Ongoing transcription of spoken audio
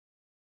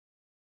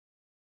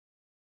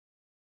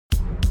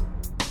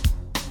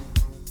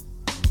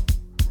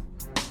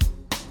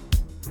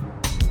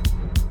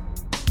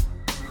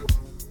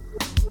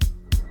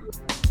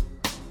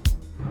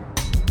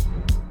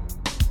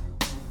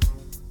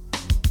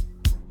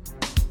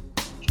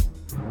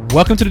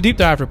Welcome to the Deep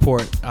Dive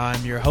Report.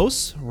 I'm your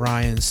host,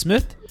 Ryan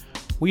Smith.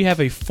 We have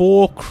a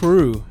full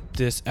crew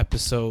this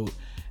episode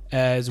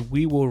as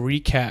we will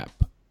recap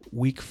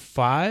week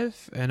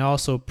 5 and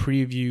also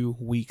preview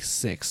week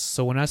 6.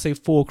 So when I say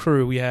full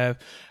crew, we have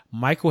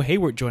Michael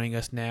Heyward joining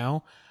us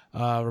now,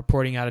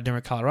 reporting out of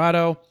Denver,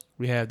 Colorado.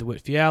 We have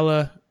Dewitt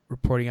Fiala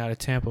reporting out of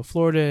Tampa,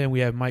 Florida, and we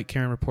have Mike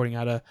Curran reporting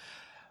out of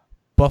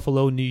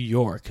Buffalo, New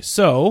York.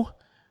 So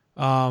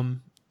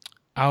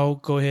I'll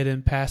go ahead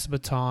and pass the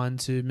baton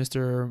to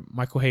Mr.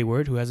 Michael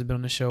Heyward, who hasn't been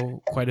on the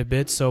show quite a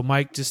bit. So,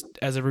 Mike, just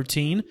as a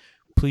routine,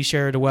 please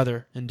share the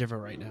weather in Denver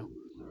right now.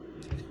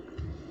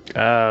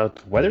 The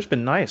weather's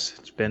been nice.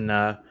 It's been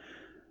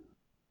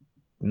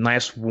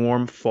nice,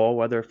 warm fall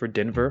weather for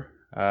Denver.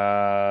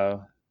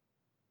 Low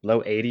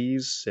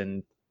 80s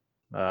and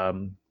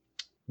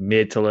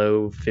mid to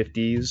low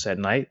 50s at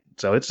night.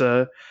 So it's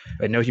and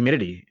no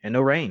humidity and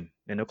no rain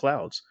and no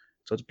clouds.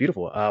 So it's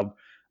beautiful.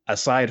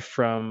 Aside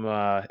from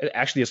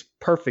actually it's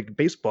perfect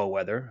baseball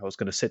weather. I was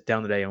going to sit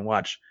down today and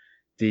watch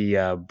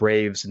the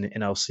Braves in the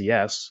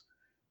NLCS,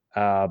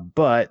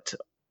 but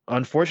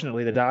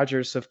unfortunately the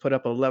Dodgers have put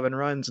up 11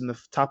 runs in the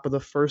top of the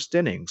first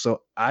inning.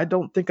 So I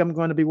don't think I'm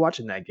going to be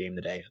watching that game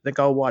today. I think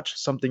I'll watch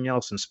something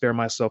else and spare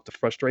myself the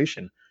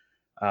frustration.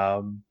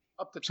 Up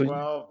to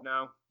 12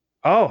 now.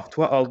 Oh,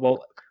 12. Oh,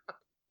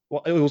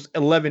 well, it was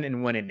 11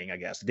 in one inning, I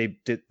guess. The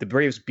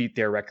Braves beat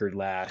their record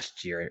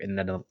last year in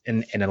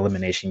an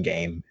elimination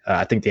game.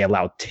 I think they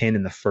allowed 10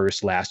 in the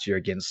first last year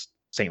against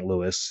St.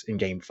 Louis in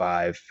Game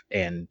 5,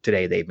 and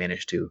today they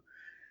managed to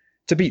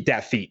beat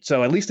that feat.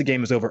 So at least the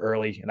game is over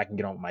early, and I can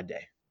get on with my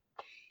day.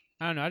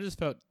 I don't know. I just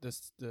felt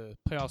the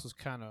playoffs was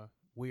kind of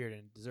weird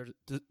and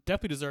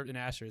definitely deserved an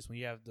asterisk when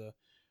you have the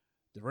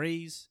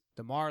Rays,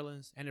 the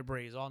Marlins, and the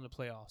Braves all in the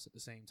playoffs at the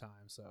same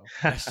time. So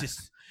that's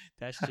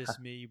just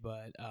me,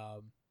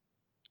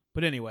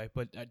 But anyway,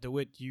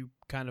 DeWitt, you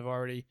kind of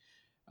already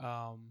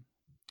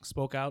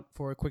spoke out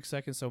for a quick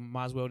second, so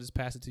might as well just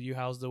pass it to you.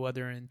 How's the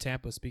weather in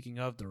Tampa, speaking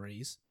of the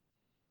Rays?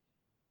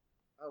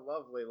 Oh,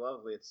 lovely,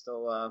 lovely. It's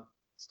still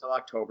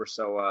October,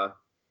 so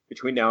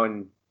between now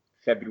and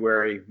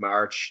February,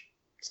 March,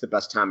 it's the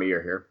best time of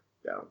year here.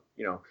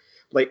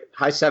 Late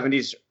high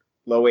 70s,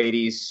 low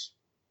 80s,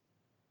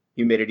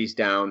 humidity's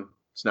down.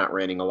 It's not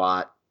raining a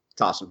lot.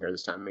 It's awesome here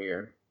this time of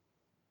year.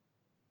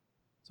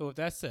 So with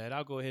that said,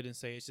 I'll go ahead and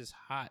say it's just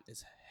hot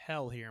as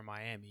hell here in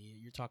Miami.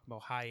 You're talking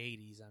about high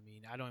 80s. I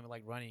mean, I don't even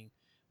like running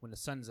when the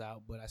sun's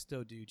out, but I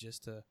still do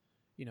just to,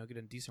 get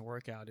a decent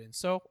workout in.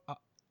 So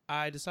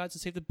I decided to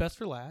save the best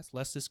for last.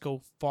 Let's just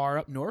go far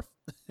up north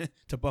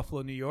to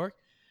Buffalo, New York.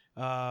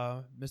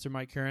 Mr.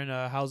 Mike Curran,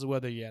 how's the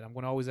weather yet? I'm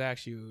going to always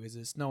ask you, is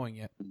it snowing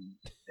yet?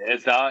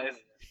 It's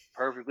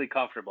perfectly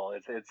comfortable.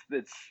 It's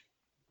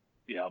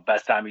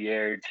best time of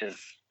year. Just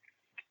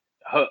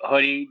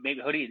hoodie, maybe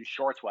hoodie and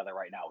shorts weather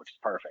right now, which is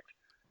perfect.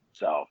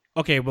 So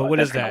okay, but what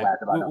is that?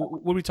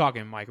 What are we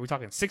talking, Mike? Are we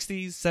talking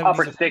 60s, 70s?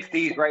 Upper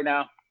 60s right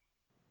now.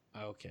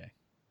 Okay,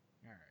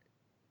 all right.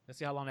 Let's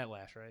see how long that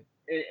lasts, right?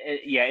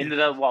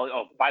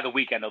 By the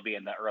weekend it'll be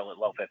in the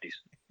low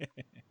 50s.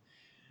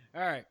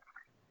 All right.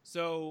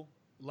 So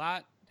a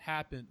lot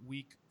happened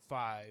week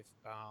 5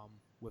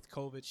 with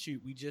COVID.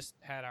 Shoot, we just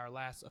had our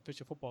last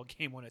official football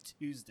game on a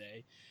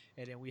Tuesday,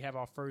 and then we have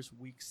our first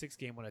week 6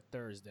 game on a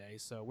Thursday.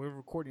 So we're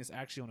recording this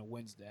actually on a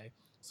Wednesday.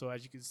 So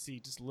as you can see,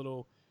 just a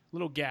little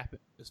gap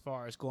as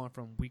far as going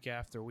from week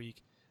after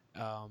week,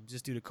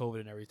 just due to COVID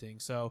and everything.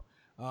 So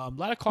a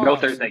lot of calls. No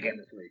Thursday game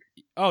this week.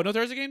 Oh, no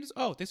Thursday game?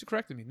 Oh, thanks for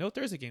correcting me. No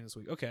Thursday game this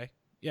week. Okay.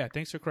 Yeah,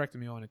 thanks for correcting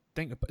me on it.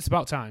 It's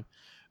about time.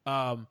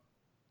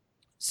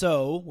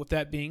 So with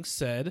that being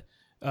said,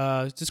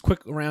 just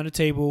quick around the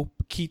table,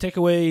 key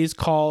takeaways,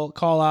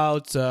 call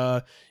outs.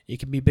 It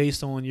can be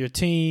based on your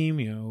team,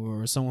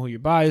 or someone who you're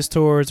biased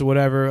towards or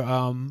whatever.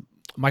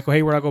 Michael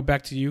Heyward, I'll go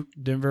back to you.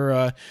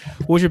 Denver,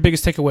 what was your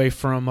biggest takeaway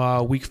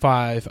from week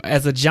 5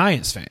 as a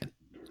Giants fan,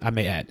 I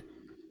may add?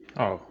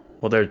 Oh,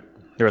 well, there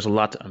was a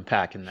lot to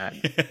unpack in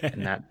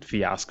that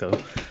fiasco.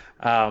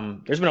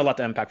 There's been a lot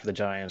to unpack for the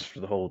Giants for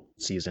the whole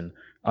season.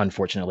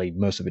 Unfortunately,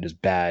 most of it is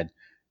bad.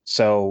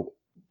 So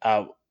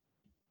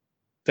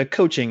the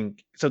coaching.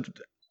 So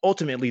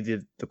ultimately,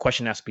 the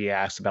question has to be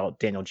asked about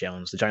Daniel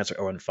Jones. The Giants are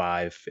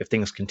 0-5. If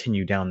things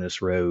continue down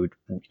this road,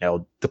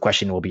 the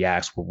question will be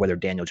asked whether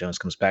Daniel Jones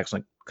comes back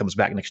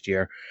next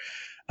year.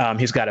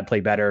 He's got to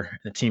play better.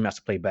 The team has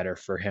to play better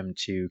for him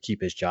to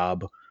keep his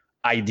job.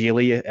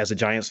 Ideally, as a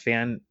Giants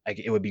fan,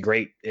 it would be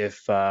great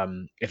if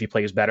he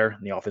plays better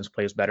and the offense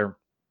plays better,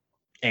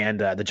 and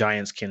the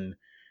Giants can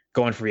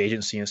go in free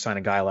agency and sign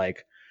a guy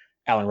like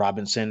Allen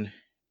Robinson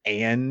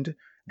and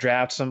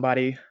draft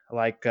somebody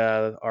like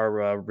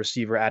our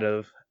receiver out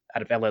of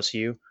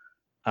LSU,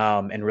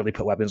 and really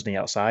put weapons on the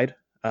outside,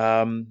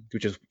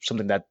 which is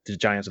something that the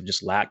Giants have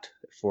just lacked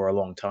for a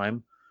long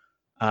time,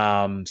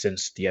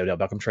 since the Odell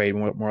Beckham trade,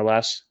 more or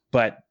less.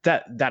 But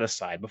that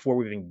aside, before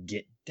we even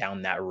get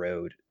down that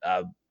road,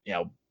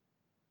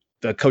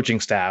 the coaching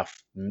staff,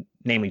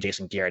 namely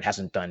Jason Garrett,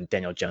 hasn't done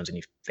Daniel Jones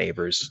any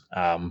favors.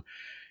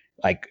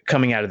 Like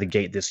coming out of the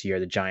gate this year,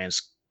 the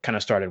Giants kind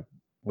of started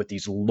with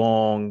these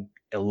long,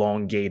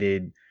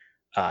 elongated,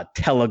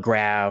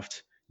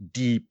 telegraphed,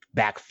 deep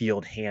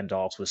backfield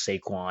handoffs with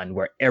Saquon,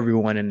 where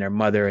everyone and their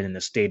mother and in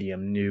the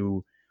stadium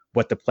knew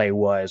what the play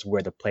was,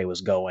 where the play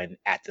was going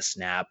at the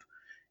snap.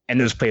 And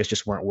those plays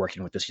just weren't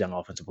working with this young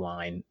offensive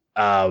line.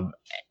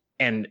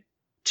 And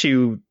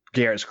to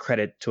Garrett's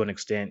credit, to an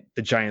extent,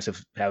 the Giants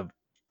have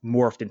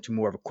morphed into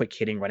more of a quick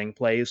hitting running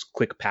plays,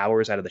 quick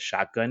powers out of the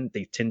shotgun.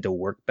 They tend to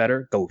work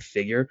better. Go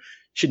figure.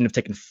 Shouldn't have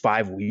taken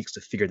 5 weeks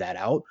to figure that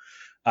out.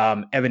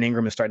 Evan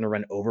Ingram is starting to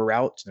run over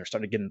routes, and they're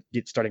starting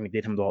to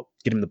get him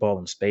the ball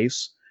in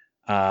space.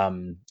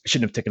 Shouldn't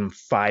have taken him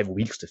 5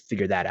 weeks to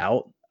figure that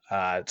out.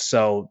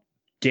 So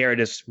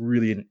Garrett is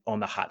really on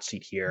the hot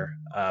seat here,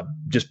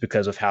 just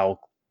because of how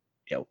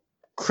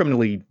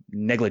criminally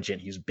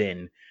negligent he's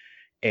been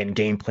in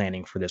game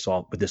planning for this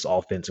with this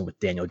offense and with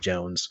Daniel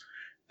Jones.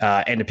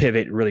 And to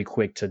pivot really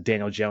quick to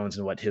Daniel Jones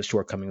and what his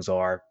shortcomings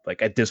are,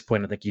 like at this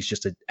point, I think he's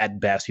just at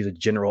best, he's a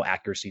general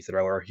accuracy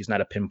thrower. He's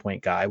not a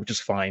pinpoint guy, which is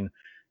fine.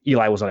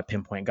 Eli was not a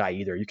pinpoint guy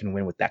either. You can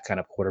win with that kind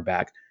of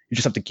quarterback. You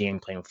just have to game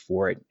plan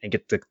for it and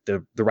get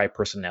the right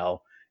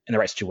personnel in the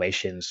right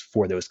situations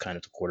for those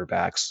kinds of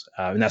quarterbacks.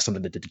 And that's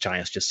something that the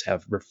Giants just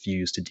have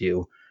refused to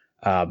do,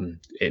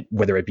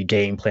 whether it be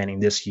game planning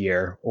this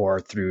year or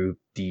through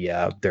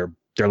their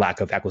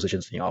lack of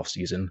acquisitions in the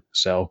offseason.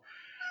 So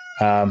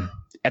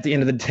at the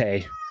end of the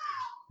day,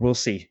 we'll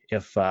see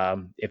if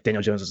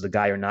Daniel Jones is the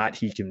guy or not.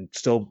 He can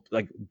still,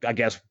 I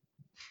guess,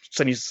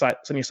 sunny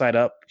side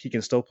up, he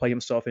can still play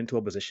himself into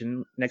a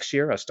position next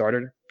year, a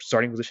starting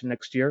position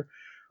next year,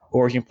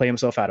 or he can play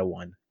himself out of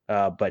one.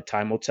 But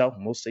time will tell,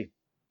 and we'll see.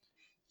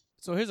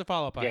 So here's a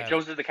follow-up.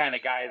 Jones is the kind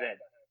of guy that,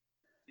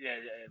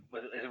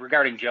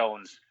 regarding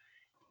Jones,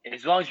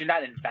 as long as you're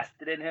not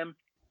invested in him,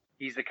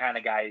 he's the kind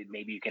of guy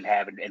maybe you can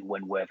have and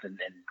win with and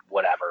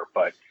whatever.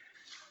 But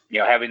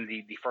having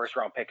the first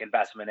round pick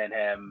investment in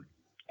him,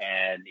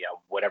 and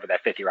whatever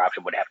that 5th-year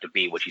option would have to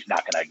be, which he's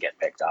not going to get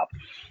picked up,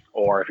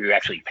 or if you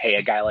actually pay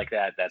a guy like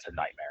that, that's a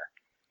nightmare.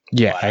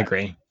 Yeah, I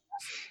agree.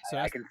 So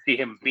I can see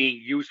him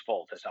being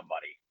useful to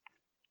somebody.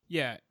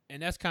 Yeah, and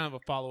that's kind of a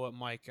follow-up,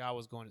 Mike. I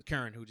was going to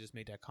Curran, who just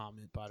made that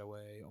comment, by the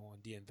way, on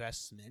the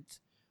investment,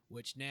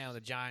 which now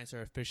the Giants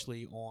are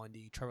officially on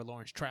the Trevor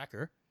Lawrence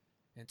tracker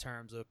in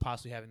terms of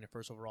possibly having their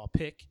first overall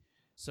pick.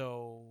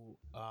 So,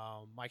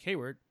 Mike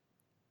Heyward,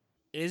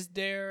 is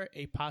there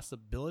a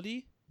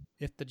possibility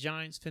if the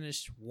Giants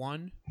finish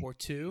 1 or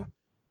 2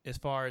 as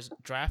far as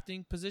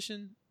drafting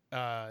position,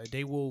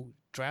 they will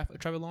draft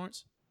Trevor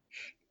Lawrence?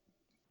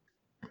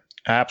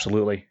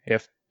 Absolutely.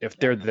 If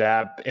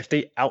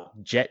they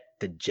outjet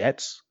the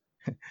Jets,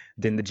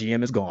 then the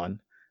GM is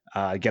gone.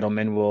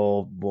 Gettleman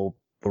will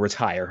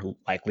retire.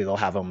 Likely they'll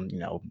have him,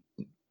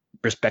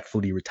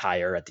 respectfully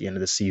retire at the end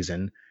of the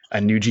season.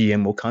 A new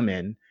GM will come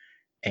in,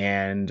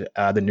 and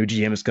the new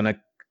GM is going to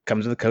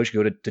come to the coach,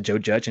 go to Joe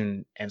Judge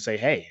and say,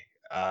 hey,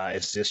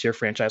 is this your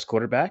franchise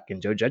quarterback?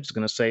 And Joe Judge is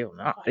going to say, well,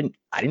 no,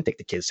 I didn't take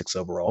the kid 6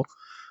 overall.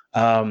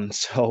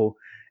 So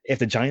if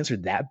the Giants are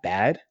that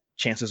bad,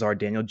 chances are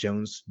Daniel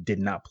Jones did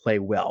not play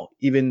well.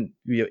 Even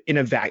in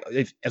a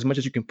as much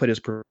as you can put his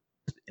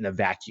in a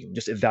vacuum,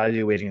 just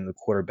evaluating the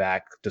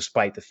quarterback,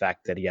 despite the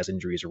fact that he has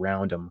injuries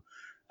around him.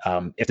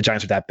 If the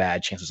Giants are that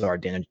bad, chances are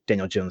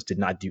Daniel Jones did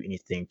not do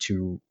anything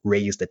to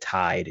raise the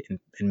tide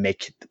and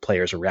make the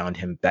players around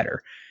him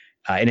better.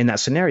 And in that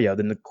scenario,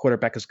 then the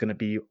quarterback is going to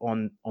be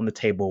on the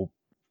table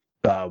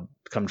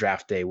come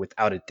draft day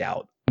without a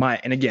doubt.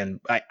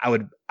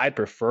 I'd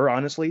prefer,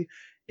 honestly,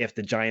 if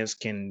the Giants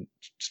can,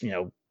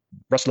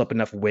 rustle up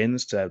enough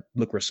wins to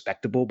look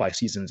respectable by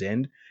season's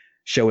end,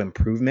 show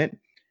improvement,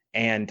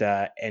 and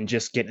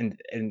just get in.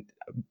 And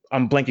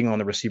I'm blanking on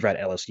the receiver at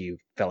LSU,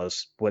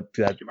 fellas. What?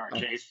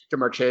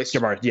 Jamar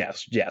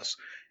Chase. Yes.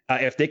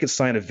 If they could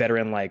sign a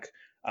veteran like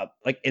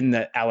in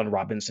the Allen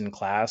Robinson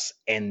class,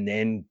 and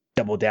then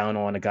double down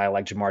on a guy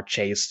like Jamar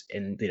Chase,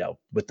 and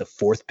with the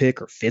 4th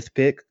pick or 5th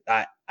pick,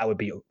 I would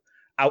be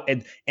out.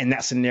 In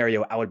that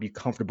scenario, I would be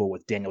comfortable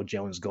with Daniel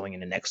Jones going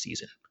into next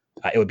season.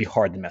 It would be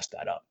hard to mess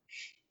that up.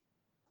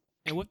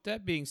 And with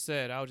that being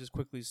said, I'll just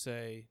quickly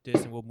say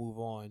this, and we'll move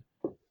on.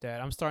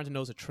 That I'm starting to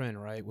notice a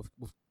trend, right, with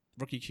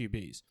rookie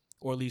QBs,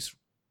 or at least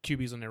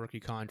QBs on their rookie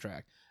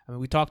contract. I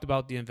mean, we talked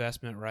about the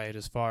investment, right,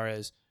 as far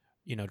as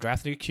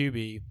drafting a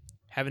QB,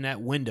 having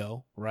that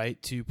window, right,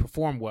 to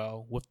perform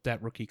well with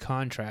that rookie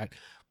contract.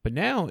 But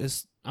now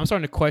I'm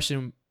starting to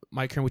question,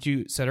 Mike, what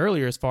you said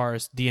earlier as far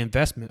as the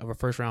investment of a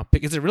first-round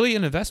pick. Is it really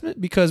an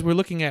investment? Because we're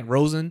looking at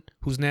Rosen,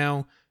 who's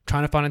now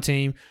trying to find a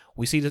team.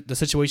 We see the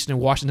situation in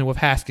Washington with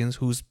Haskins,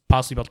 who's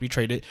possibly about to be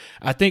traded.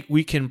 I think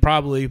we can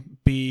probably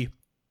be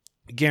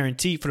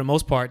guaranteed for the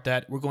most part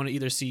that we're going to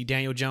either see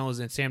Daniel Jones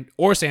and Sam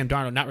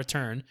Darnold not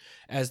return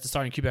as the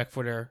starting quarterback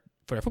for their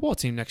football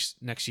team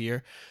next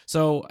year.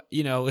 So,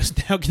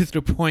 it's now getting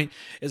to the point,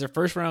 is a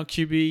first-round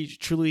QB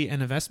truly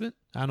an investment?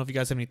 I don't know if you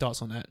guys have any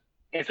thoughts on that.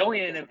 It's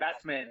only an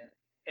investment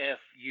if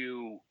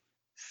you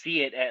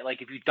see it at,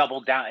 if you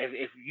double down,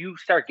 if you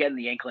start getting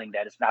the inkling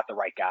that it's not the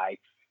right guy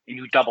and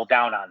you double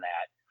down on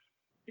that,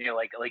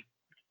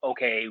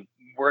 okay,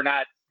 we're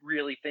not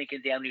really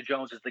thinking Daniel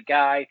Jones is the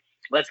guy.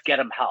 Let's get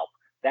him help.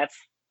 That's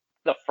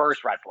the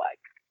first red flag.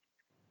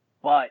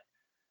 But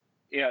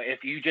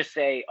if you just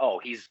say,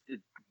 "Oh,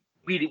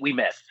 we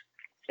missed,"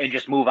 and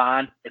just move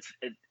on,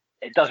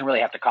 it doesn't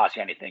really have to cost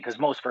you anything because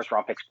most first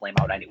round picks flame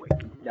out anyway.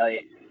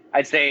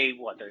 I'd say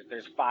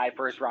there's 5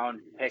 first round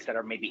picks that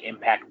are maybe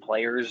impact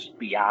players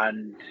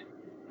beyond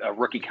a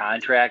rookie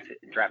contract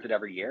drafted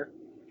every year.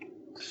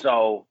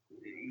 So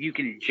you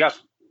can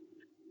just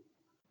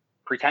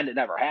pretend it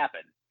never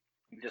happened.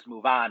 You can just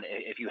move on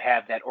if you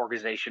have that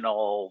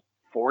organizational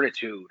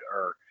fortitude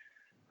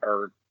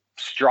or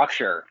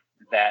structure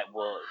that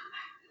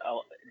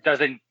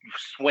doesn't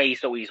sway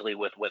so easily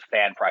with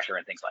fan pressure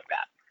and things like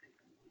that.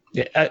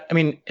 Yeah, I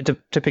mean, to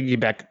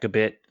piggyback a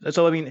bit.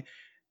 So, I mean,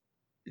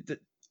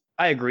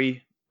 I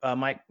agree,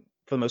 Mike,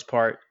 for the most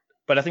part.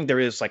 But I think there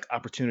is like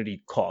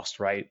opportunity cost,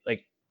 right?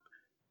 Like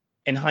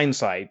in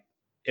hindsight,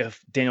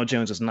 if Daniel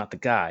Jones is not the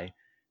guy,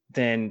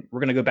 then we're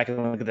going to go back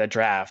and look at that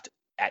draft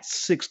at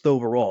 6th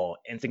overall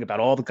and think about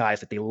all the guys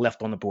that they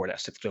left on the board at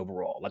 6th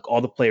overall, like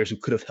all the players who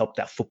could have helped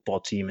that football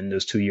team in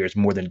those 2 years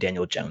more than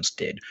Daniel Jones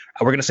did.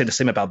 We're going to say the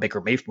same about Baker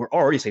Mayfield. We're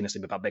already saying the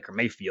same about Baker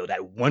Mayfield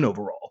at 1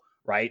 overall,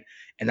 right?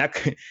 And that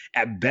could,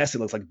 at best, it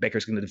looks like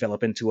Baker's going to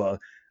develop into a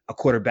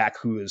quarterback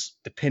who is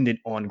dependent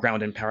on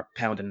ground and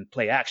pound and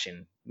play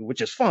action,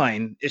 which is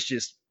fine. It's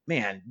just,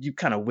 man, you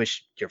kind of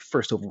wish your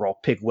 1st overall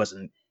pick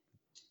wasn't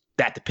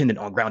that dependent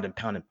on ground and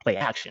pound and play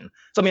action.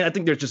 So I mean, I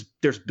think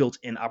there's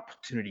built-in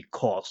opportunity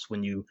costs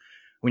when you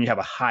have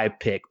a high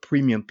pick,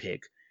 premium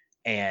pick,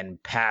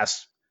 and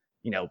pass,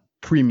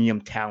 premium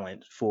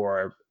talent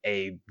for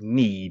a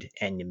need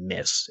and you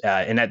miss,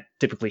 and that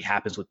typically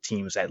happens with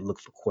teams that look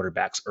for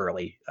quarterbacks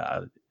early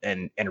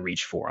and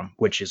reach for them,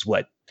 which is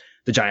what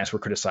the Giants were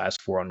criticized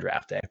for on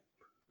draft day. I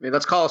mean,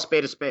 let's call a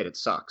spade a spade. It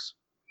sucks.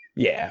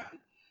 Yeah.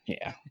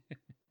 Yeah.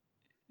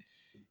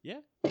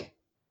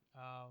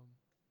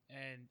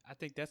 And I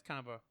think that's kind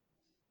of a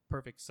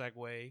perfect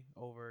segue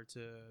over to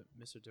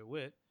Mr.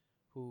 Dewitt,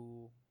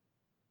 who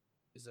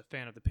is a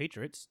fan of the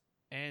Patriots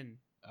and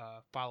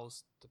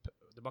follows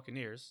the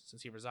Buccaneers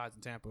since he resides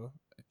in Tampa,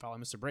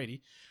 following Mr.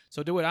 Brady.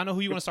 So, Dewitt, I know who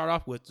you want to start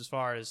off with as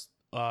far as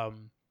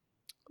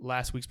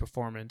last week's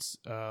performance,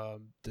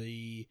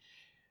 the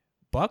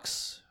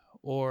Bucks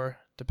or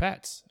the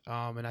Pats.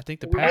 And I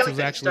think the Pats was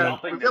actually...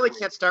 We really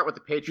can't start with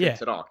the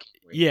Patriots at all.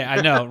 Yeah,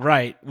 I know,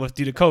 right.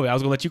 Due to COVID. I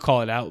was going to let you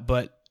call it out,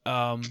 but...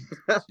 but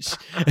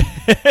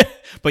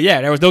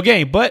yeah, there was no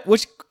game, but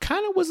which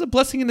kind of was a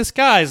blessing in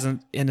disguise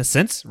in a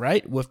sense,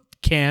 right? With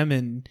Cam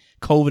and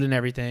COVID and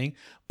everything.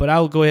 But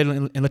I'll go ahead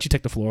and let you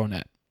take the floor on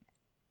that.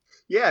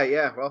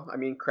 Yeah. Well, I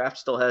mean, Kraft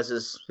still has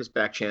his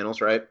back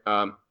channels, right?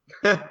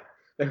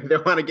 They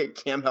want to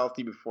get Cam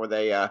healthy before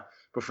they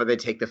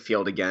take the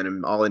field again,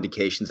 and all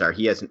indications are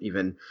he hasn't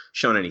even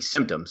shown any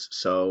symptoms.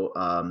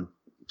 So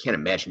can't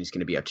imagine he's going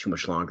to be out too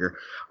much longer.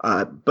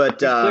 But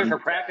he's clear for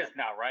practice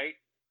now, right?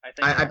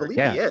 I believe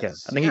he is. Yeah.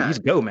 I think he's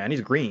go, man.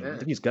 He's green. Yeah. I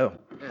think he's go.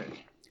 Yeah.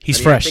 He's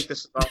fresh. I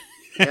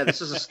think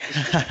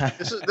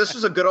this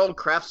is a good old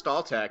Kraft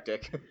stall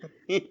tactic,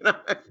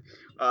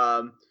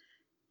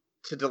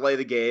 to delay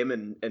the game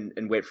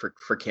and wait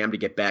for Cam to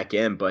get back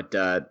in. But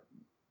there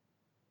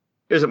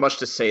isn't much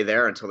to say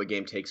there until the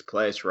game takes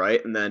place,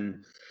 right? And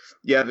then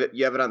you have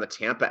it on the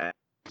Tampa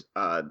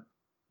end.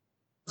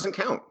 Doesn't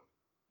count.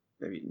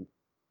 I mean,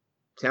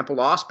 Tampa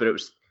lost, but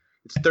it's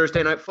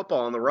Thursday night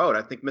football on the road.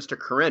 I think Mr.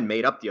 Curran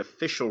made up the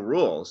official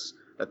rules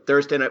that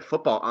Thursday night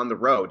football on the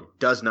road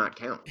does not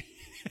count.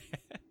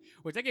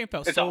 Which that game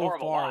felt so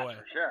far away.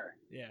 For sure.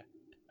 Yeah.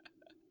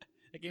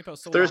 That game felt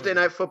so Thursday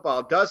night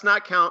football does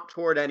not count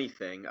toward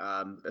anything,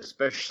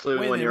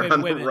 especially when you're on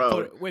the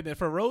road. Wait a minute,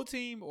 for a road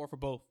team or for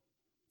both?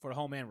 For the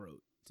home and road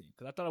team?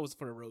 Because I thought it was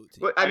for the road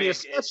team. Well, I mean,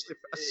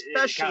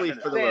 especially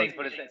for the road team.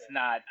 But it's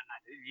not.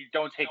 You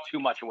don't take too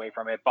much away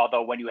from it.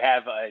 Although when you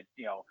have a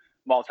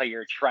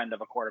multi-year trend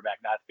of a quarterback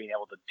not being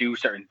able to do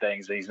certain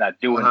things, and he's not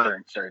doing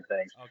certain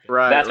things. Okay.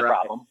 Right, that's a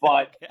problem.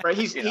 But right,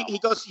 he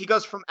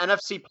goes from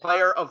NFC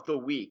Player of the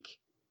Week,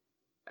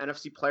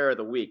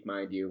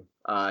 mind you,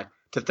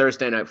 to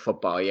Thursday Night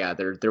Football. Yeah,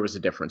 there was a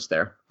difference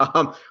there.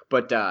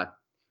 But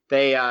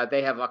they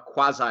have a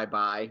quasi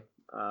bye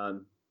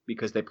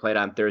because they played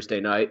on Thursday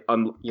night.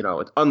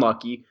 It's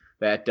unlucky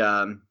that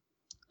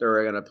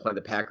they're going to play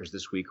the Packers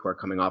this week, who are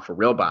coming off a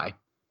real bye,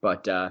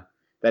 but.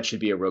 That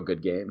should be a real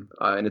good game,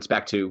 and it's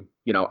back to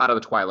out of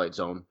the twilight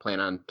zone, playing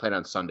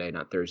on Sunday,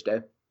 not Thursday.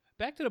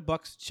 Back to the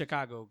Bucks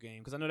Chicago game,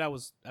 because I know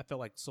I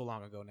felt like so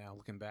long ago now.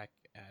 Looking back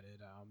at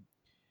it,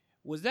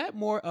 was that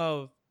more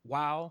of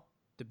wow,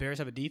 the Bears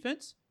have a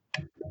defense,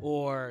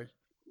 or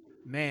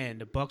man,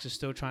 the Bucks are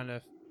still trying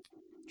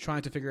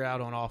to figure it out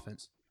on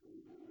offense?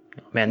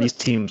 Man, these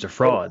teams are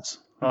frauds.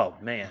 Oh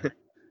man.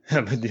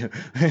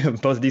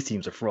 Both of these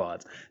teams are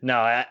frauds. No,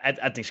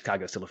 I think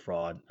Chicago's still a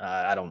fraud.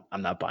 I'm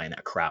not buying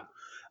that crap.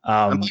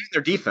 I'm buying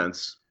their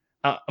defense.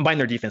 I'm buying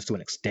their defense to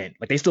an extent.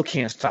 Like, they still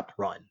can't stop the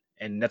run,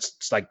 and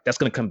that's going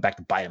to come back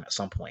to bite them at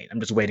some point. I'm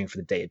just waiting for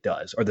the day it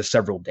does, or the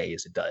several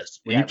days it does.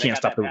 When you can't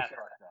stop the run.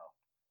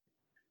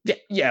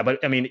 Yeah, but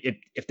I mean,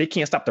 if they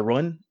can't stop the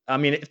run,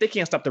 if they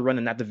can't stop the run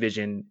in that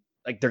division,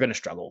 like they're gonna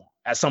struggle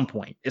at some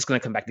point. It's gonna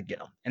come back to get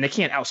them, and they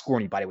can't outscore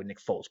anybody with Nick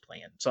Foles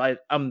playing. So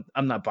I'm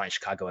not buying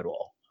Chicago at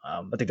all.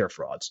 I think they're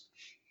frauds.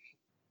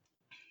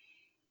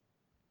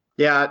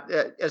 Yeah,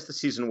 as the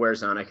season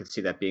wears on, I could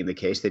see that being the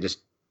case. They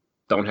just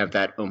don't have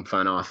that oomph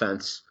on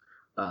offense.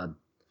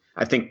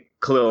 I think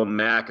Khalil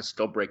Mack is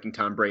still breaking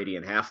Tom Brady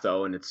in half,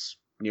 though, and it's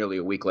nearly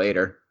a week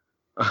later.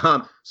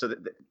 So that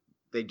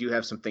they do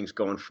have some things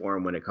going for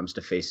them when it comes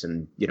to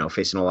facing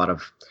a lot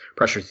of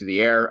pressure through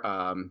the air.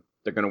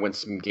 They're going to win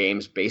some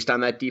games based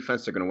on that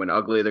defense. They're going to win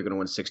ugly. They're going to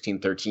win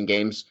 16-13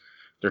 games.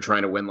 They're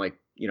trying to win like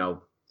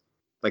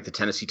the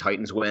Tennessee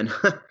Titans win.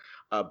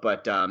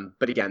 But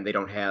again, they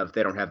don't have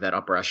that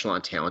upper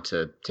echelon talent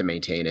to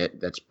maintain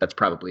it. That's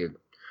probably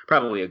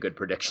a good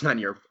prediction on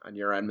your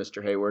end,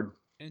 Mr. Hayward.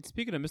 And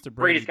speaking of Mr.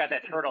 Brady, Brady's got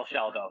that turtle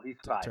shell though. He's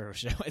fine. Turtle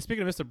shell. And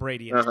speaking of Mr.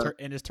 Brady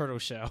and his turtle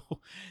shell,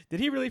 did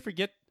he really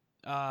forget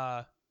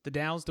the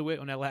downs Dewitt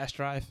on that last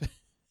drive?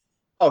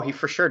 Oh, he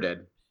for sure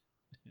did.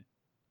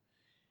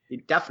 He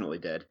definitely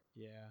did.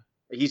 Yeah.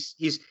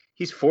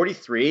 He's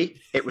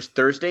 43. It was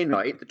Thursday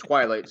night, the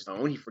Twilight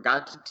Zone. He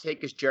forgot to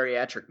take his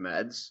geriatric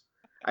meds.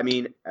 I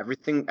mean,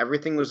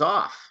 everything was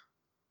off.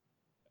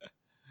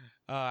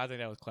 I think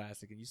that was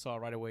classic, and you saw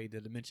right away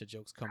the dementia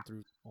jokes come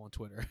through on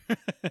Twitter.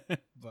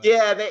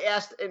 Yeah, they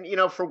asked, and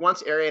for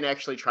once, Arian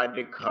actually tried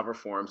to cover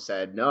for him.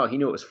 Said, "No, he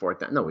knew it was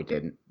fourth down." No, he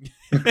didn't.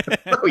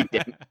 No, he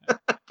didn't.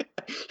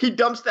 He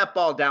dumps that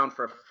ball down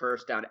for a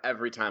first down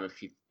every time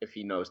if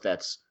he knows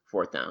that's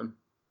fourth down.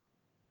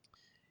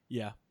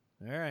 Yeah.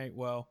 All right.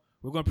 Well,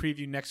 we're going to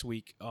preview next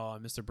week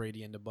on Mr.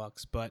 Brady and the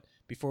Bucks, but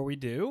before we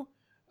do,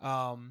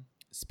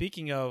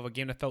 speaking of a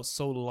game that felt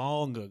so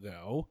long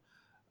ago.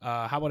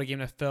 How about a game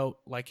that felt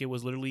like it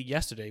was literally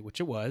yesterday,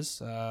 which it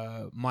was?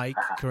 Mike,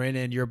 Curran,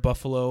 and your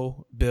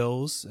Buffalo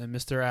Bills and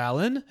Mr.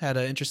 Allen had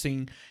an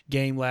interesting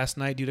game last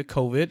night due to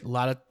COVID. A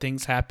lot of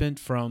things happened,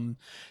 from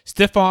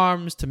stiff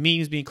arms to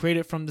memes being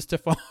created from the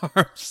stiff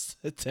arms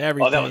to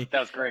everything. Oh, that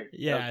was great.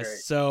 Yeah, that was great.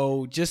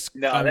 So just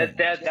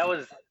that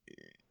was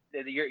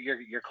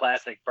your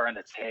classic burn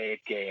the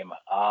tape game.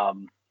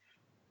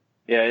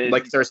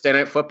 Like Thursday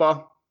Night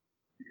Football.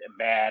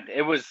 Man,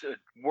 it was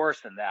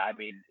worse than that. I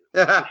mean,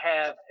 what you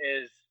have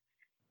is,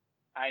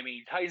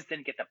 Titans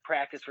didn't get to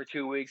practice for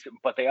 2 weeks,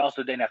 but they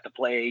also didn't have to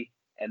play.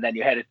 And then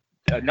you had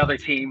another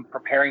team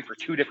preparing for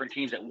two different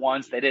teams at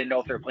once. They didn't know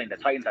if they were playing the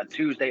Titans on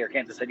Tuesday or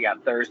Kansas City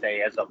on Thursday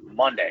as of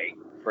Monday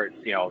for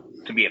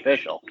to be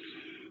official.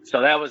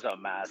 So that was a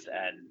mess,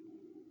 and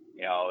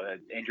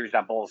injuries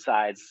on both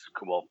sides,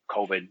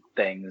 COVID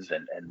things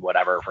and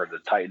whatever for the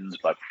Titans,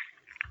 but.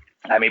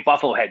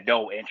 Buffalo had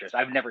no interest.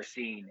 I've never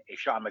seen a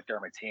Sean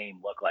McDermott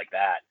team look like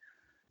that.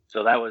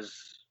 So that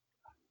was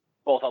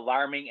both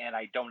alarming, and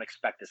I don't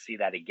expect to see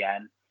that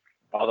again.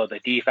 Although the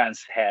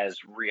defense has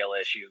real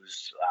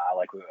issues,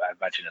 like I've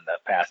mentioned in the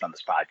past on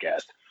this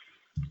podcast.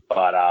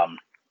 But,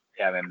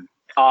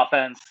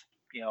 offense,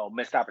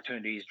 missed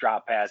opportunities,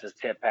 drop passes,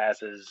 tip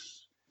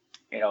passes.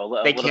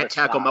 They can't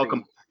tackle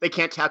Malcolm. They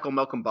can't tackle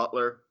Malcolm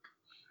Butler.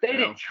 They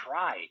didn't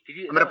try.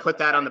 I'm going to put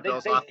that on the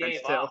Bills' offense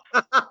too.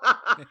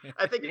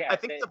 I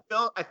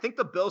think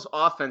the Bills'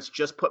 offense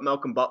just put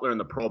Malcolm Butler in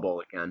the Pro Bowl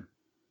again.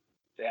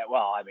 Yeah,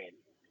 well,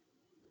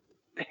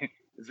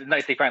 it's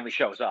nice he finally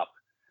shows up,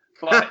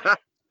 but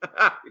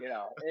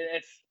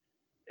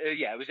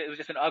it was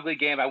just an ugly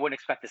game. I wouldn't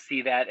expect to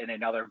see that in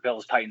another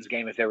Bills-Titans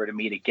game if they were to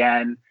meet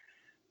again.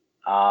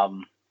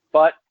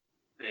 But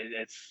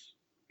it's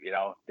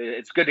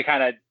good to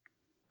kind of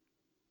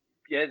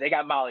they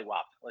got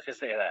mollywopped. Let's just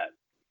say that.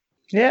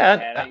 Yeah,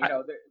 and, I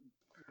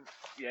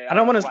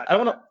don't want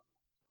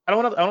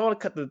to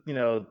cut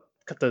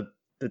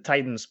the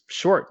Titans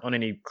short on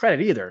any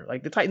credit either.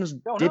 Like the Titans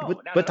did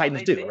what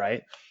Titans do,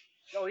 right?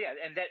 Oh yeah,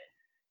 and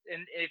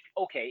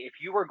if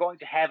you were going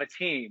to have a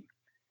team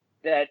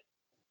that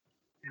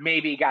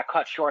maybe got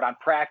cut short on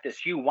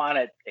practice, you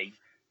wanted a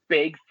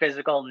big,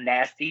 physical,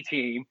 nasty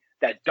team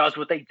that does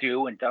what they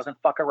do and doesn't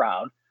fuck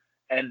around,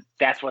 and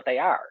that's what they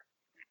are.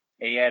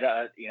 And you had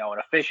an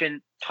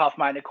efficient,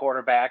 tough-minded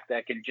quarterback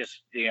that can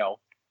just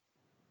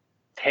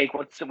take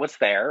what's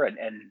there and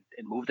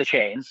move the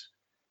chains.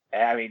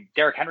 And,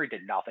 Derrick Henry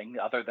did nothing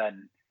other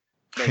than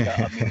make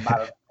a meme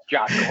out of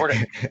Josh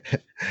Gordon.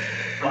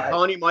 I'm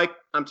telling you, Mike.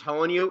 I'm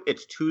telling you,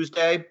 it's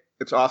Tuesday.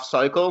 It's off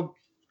cycle.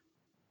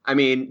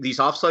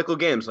 These off cycle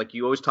games, like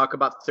you always talk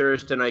about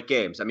Thursday night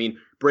games.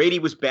 Brady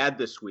was bad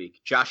this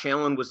week. Josh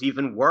Allen was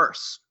even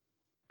worse.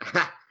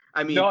 No,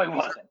 he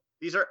wasn't.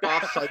 These are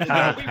off-cycle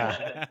games.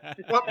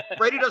 Well,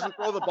 Brady doesn't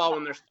throw the ball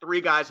when there's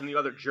three guys in the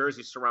other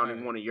jersey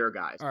surrounding one of your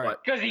guys.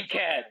 Because he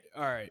can.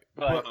 All right.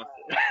 But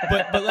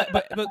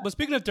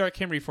speaking of Derrick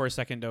Henry for a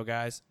second, though,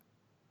 guys,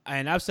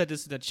 and I've said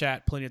this in the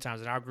chat plenty of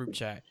times in our group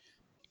chat,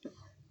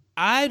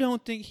 I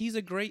don't think he's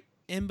a great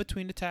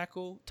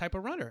in-between-the-tackle type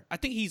of runner. I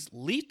think he's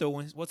lethal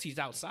once he's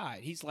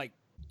outside. He's like,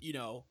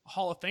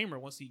 Hall of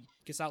Famer once he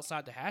gets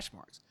outside the hash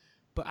marks.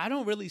 But I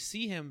don't really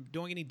see him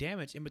doing any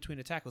damage in between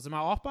the tackles. Am I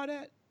off by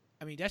that?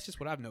 That's just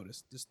what I've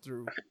noticed just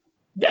through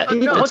Yeah,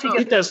 No, Once he no,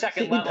 gets to the does.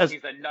 second He level, does.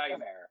 he's a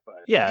nightmare.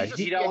 But Yeah,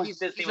 he'd always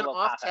just he's seem a an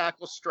little off pop-out.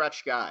 tackle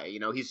stretch guy.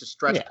 He's a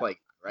stretch play,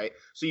 right?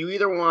 So you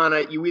either want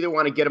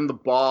to get him the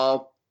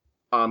ball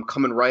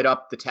coming right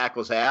up the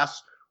tackle's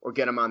ass, or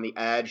get him on the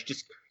edge.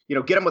 Just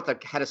get him with a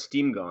head of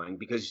steam going,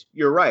 because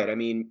you're right. I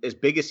mean, as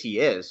big as he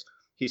is,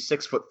 he's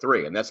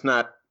 6'3", and that's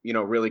not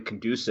really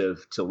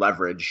conducive to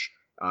leverage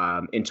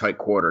in tight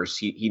quarters.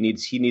 He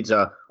needs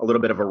a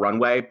little bit of a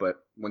runway, but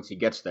once he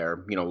gets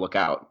there, look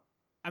out.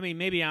 I mean,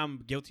 maybe I'm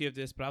guilty of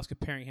this, but I was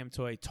comparing him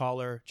to a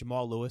taller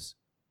Jamal Lewis.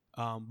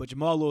 But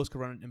Jamal Lewis could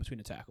run in between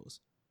the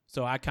tackles.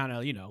 So I kind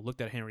of,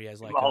 looked at Henry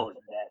as like, so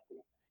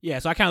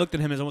I kind of looked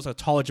at him as almost a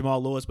taller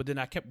Jamal Lewis, but then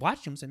I kept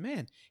watching him and said,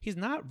 man, he's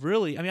not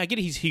really, I mean, I get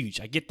it, he's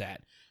huge. I get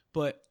that.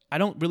 But I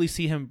don't really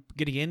see him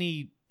getting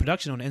any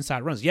production on the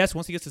inside runs. Yes,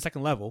 once he gets to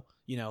second level,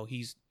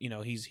 he's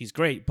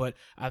great, but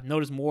I've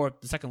noticed more of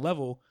the second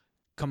level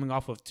coming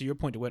off of, to your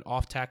point, DeWitt,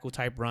 off tackle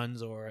type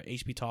runs or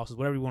HP tosses,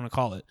 whatever you want to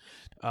call it.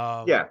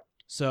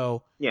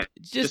 So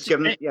just give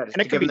him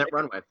that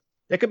runway.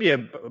 That could be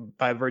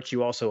by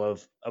virtue also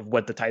of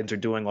what the Titans are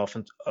doing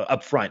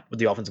up front with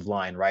the offensive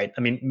line, right?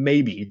 I mean,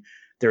 maybe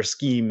their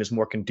scheme is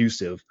more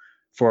conducive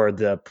for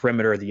the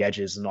perimeter, the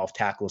edges, and off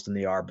tackles than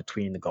they are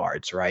between the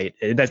guards, right?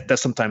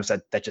 That's sometimes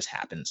that just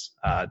happens.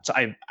 So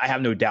I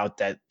have no doubt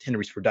that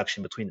Henry's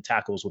production between the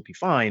tackles would be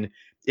fine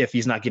if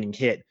he's not getting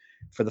hit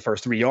for the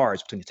first 3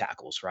 yards between the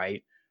tackles,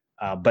 right?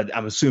 But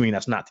I'm assuming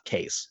that's not the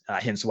case.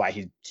 Hence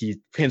why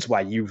hence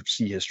why you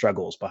see his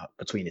struggles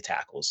between the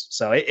tackles.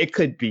 So it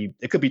could be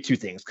 2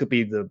 things. It could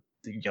be the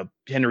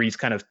Henry's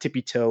kind of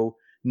tippy toe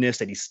ness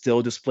that he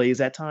still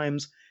displays at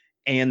times,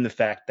 and the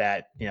fact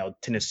that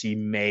Tennessee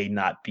may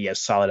not be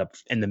as solid up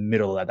in the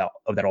middle of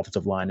that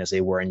offensive line as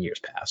they were in years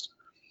past.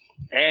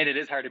 And it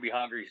is hard to be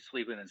hungry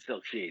sleeping in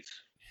silk sheets.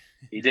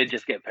 He did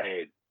just get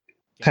paid.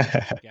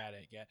 Got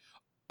it.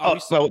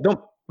 Well,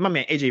 don't. My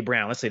man AJ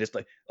Brown, let's say this,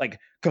 like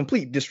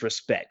complete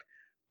disrespect.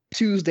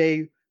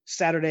 Tuesday,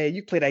 Saturday,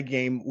 you play that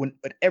game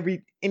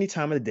any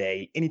time of the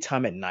day, any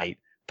time at night,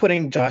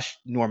 putting Josh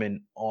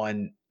Norman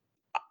on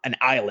an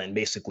island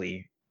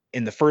basically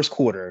in the first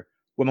quarter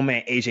when my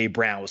man AJ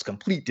Brown was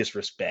complete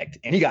disrespect,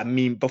 and he got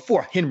memed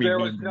before Henry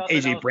memed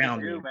AJ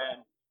Brown.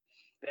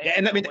 Yeah,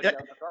 and I mean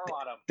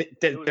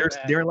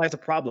therein lies the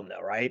problem, though,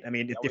 right? I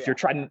mean, if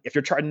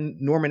you're charting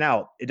Norman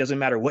out, it doesn't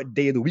matter what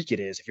day of the week it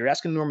is. If you're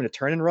asking Norman to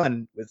turn and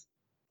run with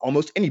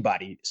almost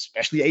anybody,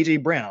 especially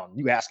AJ Brown,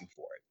 you asking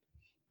for it.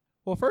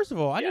 Well, first of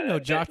all, I didn't know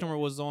Josh Norman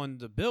was on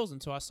the Bills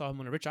until I saw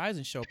him on the Rich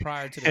Eisen show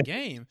prior to the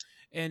game,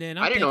 and then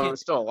I didn't know he was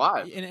still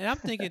alive. And I'm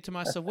thinking to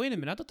myself, wait a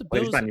minute, I thought the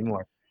Well, Bills. he's not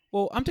anymore.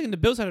 Well, I'm thinking the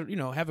Bills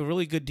have a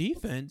really good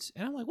defense,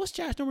 and I'm like, what's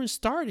Josh Norman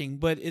starting?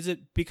 But is it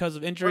because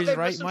of injuries,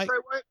 right, Mike?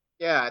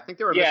 Yeah, I think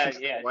they were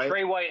missing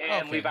Trey White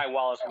and Levi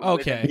Wallace.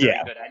 Okay.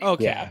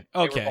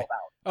 Good.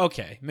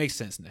 Okay, makes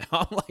sense now.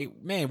 I'm like,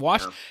 man,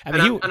 watch.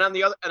 Yeah. And on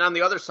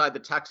the other side, the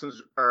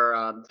Texans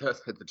or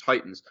the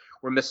Titans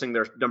were missing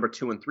their number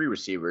 2 and 3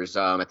 receivers.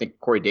 I think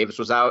Corey Davis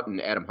was out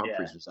and Adam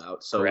Humphries was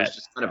out, so it was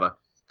just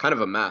kind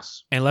of a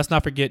mess. And let's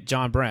not forget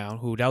John Brown,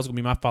 who that was going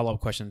to be my follow up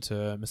question to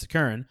Mr.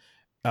 Curran.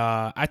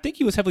 I think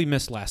he was heavily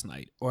missed last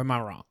night, or am I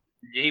wrong?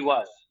 He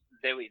was.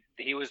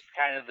 He was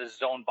kind of the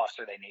zone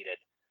buster they needed.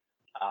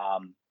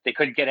 They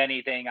couldn't get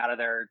anything out of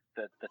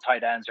the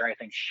tight ends or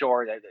anything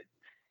short.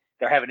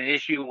 They're having an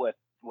issue with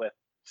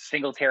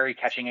Singletary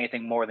catching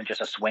anything more than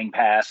just a swing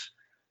pass.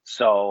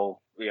 So,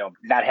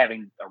 not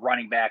having a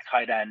running back,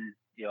 tight end,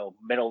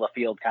 middle of the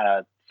field kind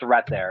of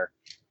threat there.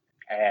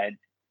 And,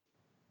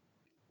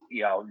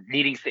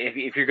 needing to,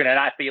 if you're going to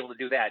not be able to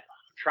do that,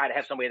 try to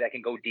have somebody that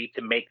can go deep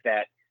to make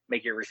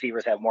your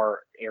receivers have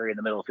more area in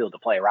the middle of the field to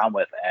play around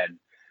with. And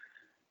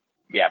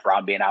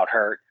Brown being out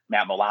hurt,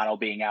 Matt Milano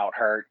being out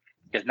hurt,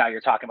 because now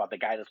you're talking about the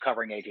guy that's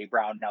covering AJ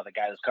Brown, now the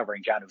guy that's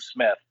covering Jonnu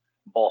Smith,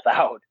 both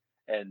out,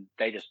 and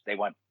they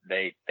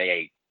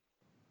ate.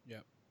 Yeah.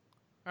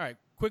 All right.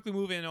 Quickly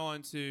moving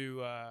on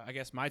to I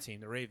guess my team,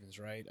 the Ravens.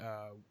 Right.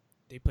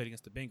 They played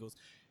against the Bengals.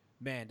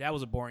 Man, that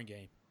was a boring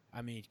game.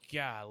 I mean,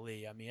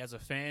 golly. I mean, as a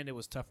fan, it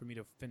was tough for me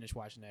to finish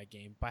watching that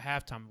game. By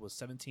halftime, it was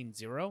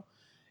 17-0.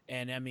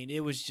 And, I mean,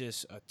 it was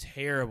just a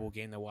terrible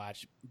game to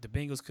watch. The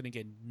Bengals couldn't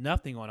get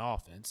nothing on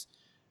offense.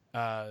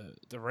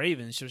 The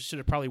Ravens should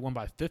have probably won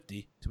by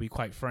 50, to be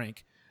quite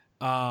frank.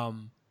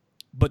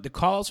 But the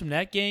calls from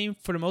that game,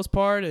 for the most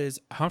part,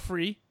 is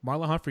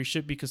Marlon Humphrey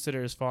should be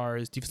considered as far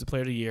as Defensive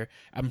Player of the Year.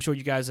 I'm sure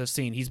you guys have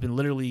seen he's been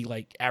literally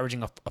like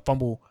averaging a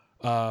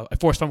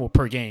forced fumble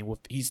per game.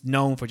 He's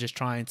known for just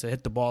trying to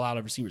hit the ball out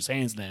of receivers'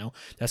 hands now.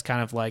 That's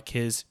kind of like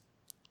his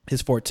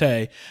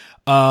forte.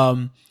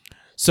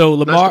 So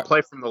Lamar, nice to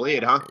play from the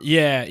lead, huh?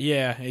 Yeah,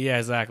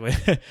 exactly.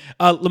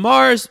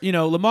 Lamar,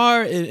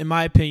 in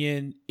my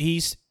opinion,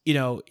 he's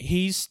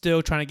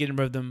still trying to get in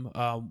rhythm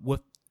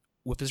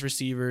with his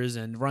receivers,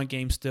 and run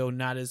game still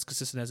not as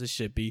consistent as it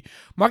should be.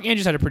 Mark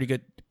Andrews had a pretty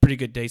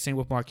good day. Same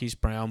with Marquise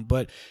Brown,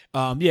 but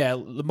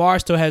Lamar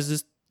still has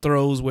this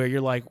throws where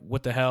you're like,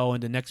 what the hell?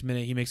 And the next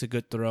minute he makes a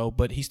good throw,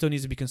 but he still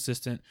needs to be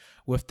consistent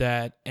with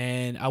that.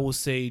 And I will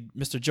say,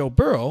 Mr. Joe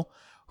Burrow,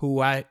 who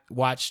I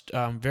watched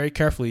very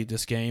carefully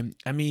this game.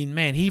 I mean,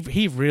 man, he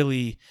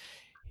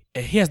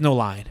has no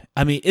line.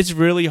 I mean, it's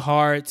really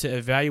hard to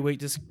evaluate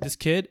this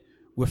kid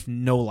with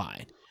no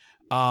line.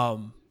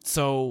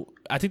 So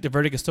I think the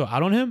verdict is still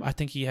out on him. I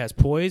think he has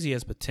poise. He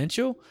has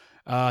potential.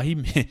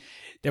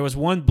 There was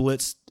one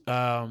blitz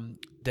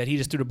that he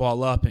just threw the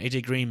ball up, and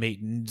AJ Green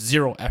made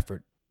zero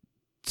effort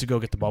to go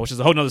get the ball, which is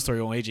a whole nother story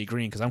on AJ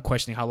Green because I'm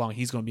questioning how long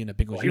he's going to be in the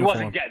Bengals uniform. He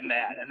wasn't getting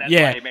that, and that's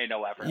why he made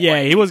no effort.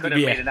 Yeah, he was could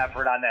have made an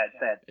effort on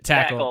that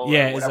tackle.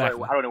 Yeah,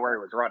 exactly. I don't know where he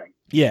was running.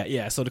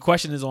 Yeah. So the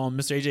question is on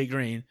Mr. AJ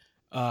Green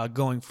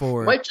going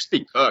forward. Might just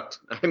be cooked.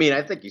 I mean,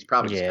 I think he's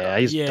probably he's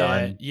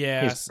done.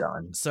 Yeah, he's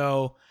done.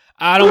 So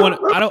I don't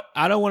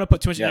want to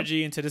put too much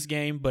energy into this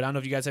game, but I don't know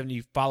if you guys have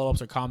any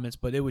follow-ups or comments.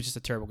 But it was just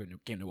a terrible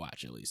game to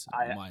watch, at least.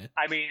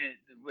 I mean,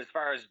 as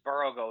far as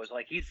Burrow goes,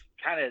 like he's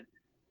kind of,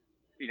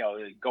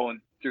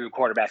 going through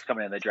quarterbacks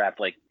coming in the draft,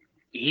 like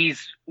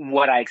he's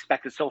what I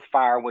expected so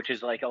far, which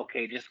is like,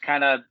 okay, just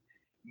kind of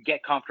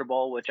get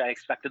comfortable, which I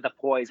expected the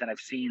poise, and I've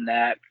seen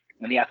that,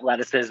 and the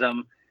athleticism,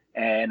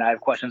 and I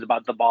have questions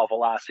about the ball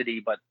velocity,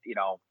 but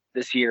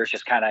this year is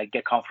just kind of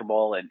get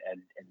comfortable and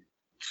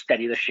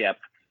steady the ship.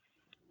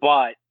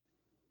 But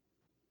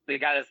the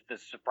guy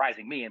that's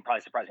surprising me and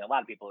probably surprising a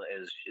lot of people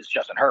is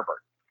Justin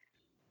Herbert.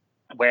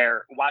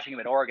 Where watching him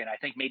at Oregon, I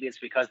think maybe it's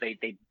because they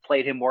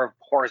played him more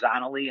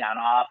horizontally on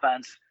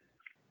offense.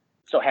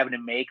 So having to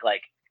make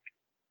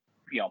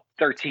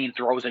 13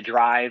 throws a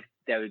drive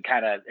that would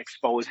kind of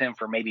expose him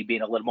for maybe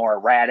being a little more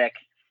erratic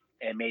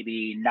and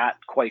maybe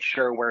not quite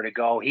sure where to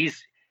go.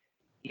 He's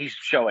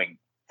showing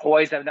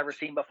poise I've never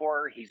seen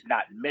before. He's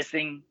not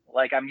missing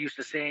like I'm used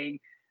to seeing.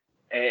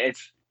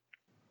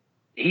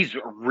 He's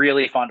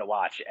really fun to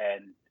watch.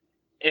 And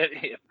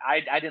if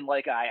I didn't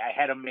I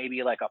had him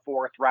maybe like a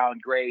 4th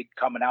round grade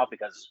coming out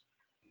because,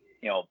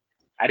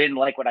 I didn't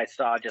like what I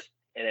saw just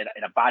in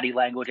a body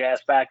language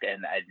aspect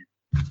and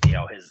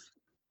his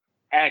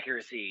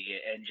accuracy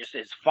and just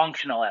his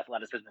functional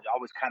athleticism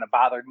always kind of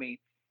bothered me.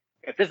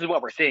 If this is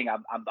what we're seeing,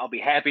 I'll be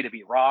happy to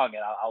be wrong,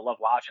 and I'll love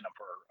watching him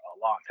for a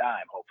long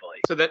time, hopefully.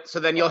 So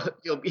then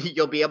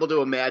you'll be able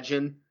to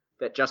imagine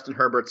that Justin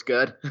Herbert's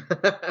good.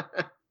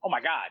 Oh my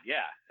God,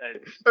 yeah.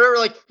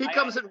 Remember, he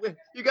comes in with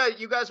you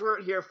guys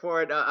weren't here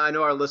for it. I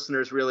know our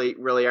listeners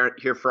really aren't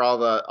here for all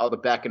the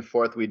back and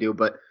forth we do,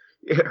 but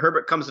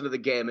Herbert comes into the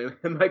game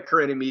and Mike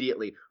Curran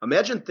immediately.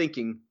 Imagine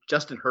thinking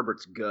Justin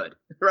Herbert's good,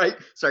 right?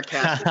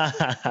 Sarcastic.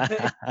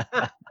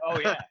 Oh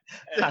yeah.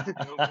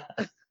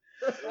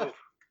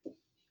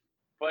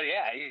 But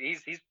yeah,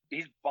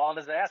 he's balling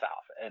his ass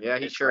off. And yeah,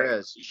 he sure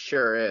is. He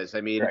sure is.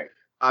 I mean. Right.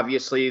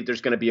 Obviously,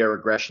 there's going to be a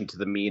regression to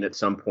the mean at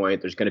some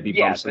point. There's going to be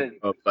bumps,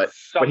 but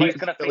somebody's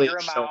going to figure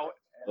him out.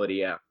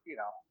 Yeah,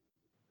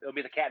 it'll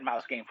be the cat and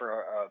mouse game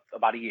for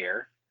about a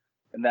year,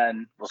 and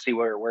then we'll see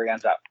where he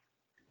ends up.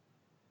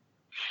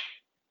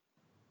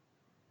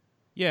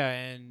 Yeah,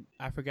 and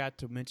I forgot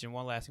to mention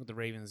one last thing with the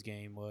Ravens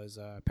game was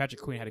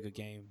Patrick Queen had a good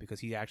game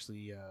because he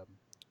actually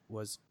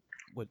was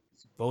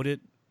voted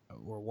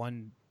or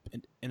won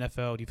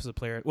NFL Defensive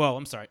Player. Well,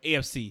 I'm sorry,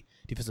 AFC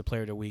Defensive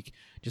Player of the Week,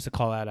 just to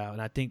call that out.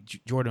 And I think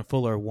Jordan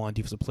Fuller won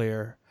Defensive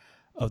Player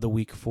of the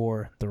Week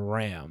for the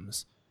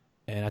Rams.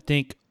 And I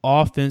think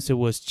offense, it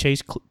was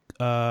Chase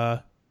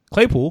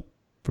Claypool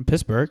from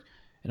Pittsburgh.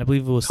 And I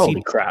believe it was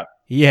Holy crap.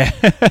 Yeah,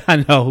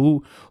 I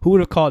know. Who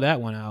would have called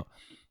that one out?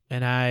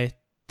 And I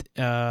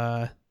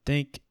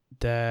think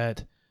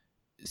that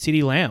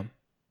CeeDee Lamb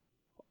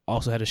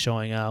also had a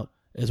showing out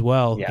as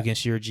well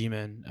against your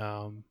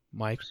G-Men,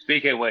 Mike.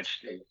 Speaking of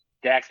which,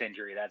 Dak's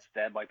injury,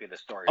 that might be the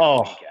story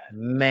of the weekend.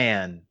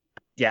 Man.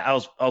 Yeah, I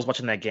was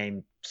watching that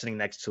game sitting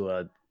next to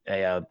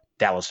a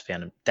Dallas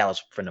friend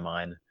of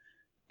mine.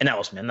 And that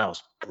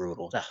was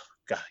brutal. Oh,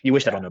 God, you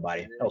wish that on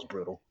nobody. That was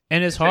brutal.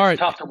 And it's hard. It's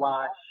tough to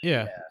watch.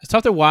 Yeah. It's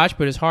tough to watch,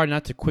 but it's hard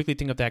not to quickly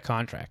think of that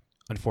contract,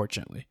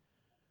 unfortunately.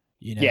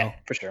 Yeah,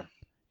 for sure.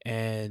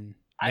 And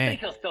I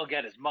think he'll still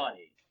get his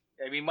money.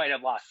 I mean, he might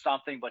have lost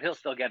something, but he'll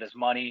still get his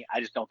money. I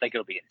just don't think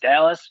it'll be in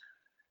Dallas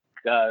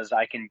because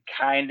I can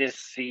kind of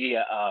see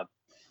a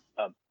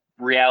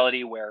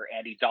reality where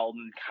Andy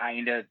Dalton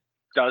kind of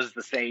does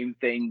the same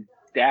thing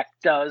Dak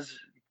does,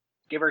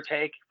 give or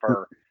take,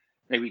 for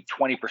maybe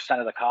 20%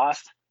 of the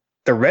cost.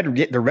 The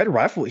Red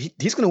Rifle,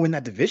 he's going to win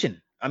that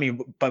division. I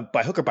mean,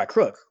 by hook or by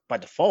crook, by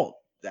default,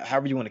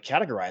 however you want to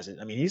categorize it.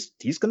 I mean,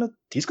 he's gonna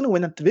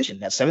win that division.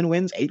 That 7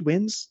 wins, 8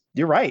 wins.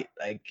 You're right.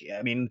 I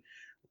mean,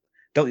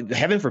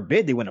 heaven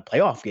forbid they win a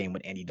playoff game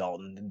with Andy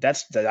Dalton.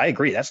 I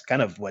agree. That's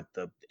kind of what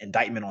the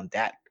indictment on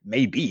that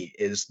may be,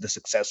 is the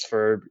success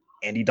for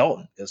Andy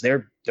Dalton, because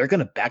they're going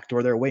to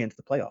backdoor their way into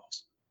the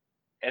playoffs.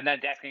 And then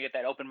Dak's going to get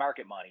that open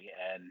market money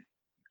and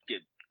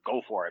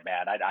go for it,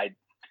 man. I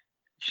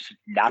just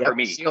not for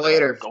me. See you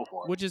later. Go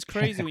for it. Which is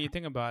crazy when you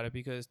think about it,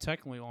 because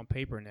technically on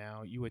paper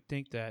now, you would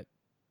think that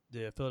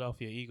the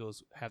Philadelphia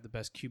Eagles have the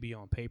best QB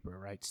on paper,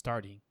 right?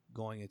 Starting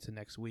going into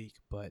next week,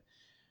 but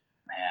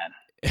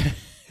man.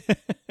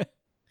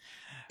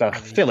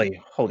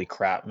 Philly, holy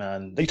crap,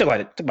 man! You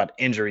talk about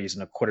injuries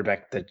and a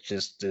quarterback that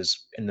just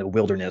is in the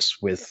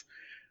wilderness with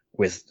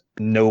with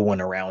no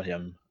one around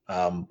him.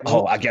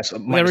 I guess the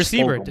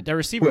receiver. Fulgham. The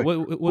receiver.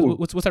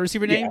 What's that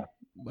receiver name?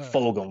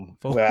 Fulgham.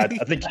 Well,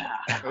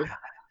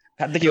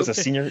 I think he was a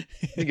senior.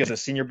 I think he was a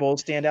Senior Bowl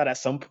standout at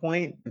some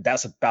point.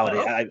 That's about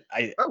it.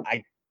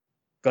 I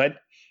go ahead.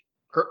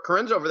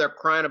 Curran's over there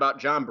crying about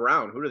John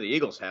Brown. Who do the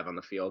Eagles have on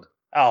the field?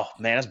 Oh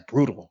man, that's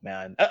brutal,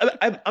 man.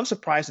 I'm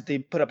surprised that they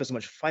put up as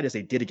much fight as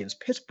they did against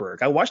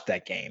Pittsburgh. I watched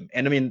that game,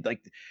 and I mean,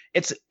 like,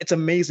 it's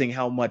amazing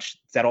how much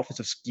that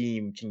offensive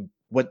scheme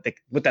what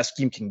that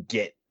scheme can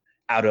get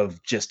out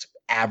of just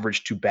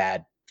average to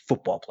bad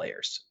football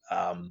players.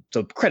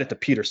 So credit to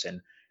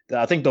Peterson.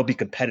 I think they'll be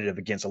competitive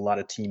against a lot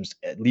of teams,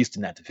 at least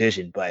in that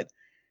division. But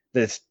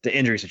the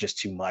injuries are just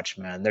too much,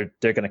 man.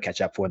 They're going to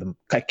catch up for them.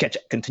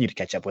 Continue to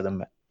catch up with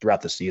them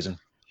throughout the season.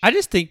 I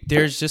just think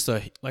there's just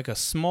a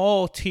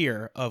small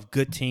tier of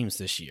good teams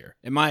this year,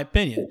 in my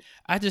opinion.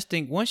 I just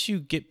think once you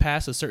get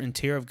past a certain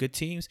tier of good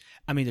teams,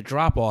 I mean, the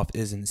drop off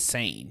is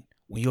insane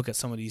when you look at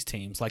some of these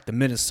teams, like the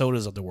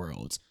Minnesotas of the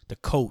world, the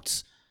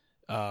Colts,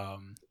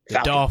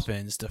 the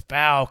Dolphins, the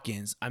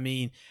Falcons. I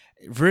mean,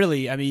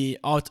 really,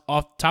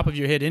 off top of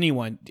your head,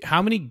 anyone,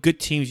 how many good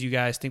teams you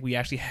guys think we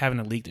actually have in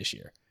the league this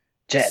year?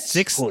 Jets.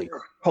 6?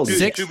 Holy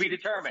Six? To be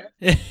determined.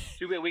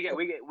 We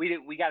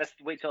got to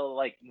wait till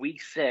like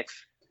week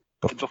 6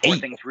 before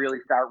things really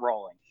start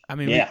rolling. I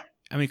mean,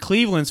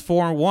 Cleveland's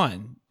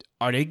 4-1.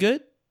 Are they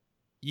good?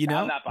 You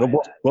know,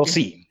 we'll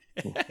see.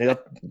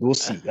 We'll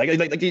see.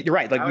 Like you're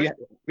right. Like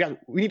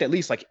we need at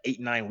least like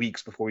 8-9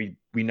 weeks before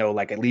we know,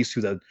 like, at least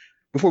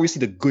before we see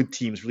the good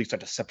teams really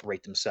start to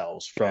separate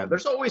themselves from. Yeah,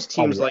 there's always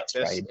teams like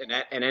this,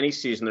 right? in any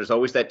season. There's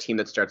always that team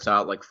that starts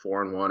out like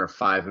 4-1 or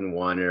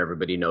 5-1, and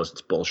everybody knows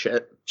it's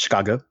bullshit.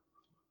 Chicago.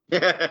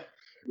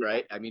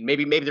 Right. I mean,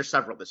 maybe there's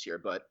several this year,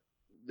 but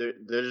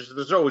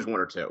there's always one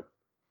or two.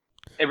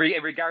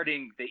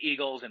 Regarding the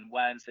Eagles and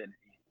Wentz, and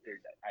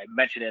I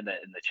mentioned in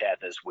the chat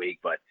this week,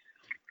 but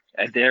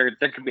there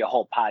could be a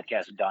whole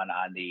podcast done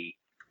on the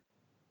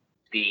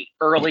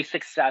early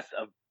success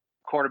of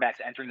quarterbacks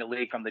entering the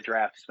league from the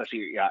draft,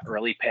 especially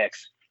early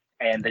picks,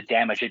 and the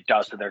damage it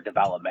does to their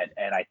development.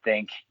 And I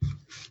think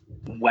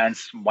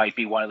Wentz might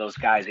be one of those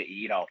guys that,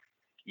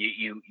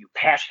 you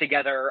patch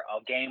together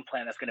a game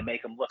plan that's going to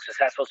make him look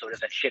successful so he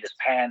doesn't shit his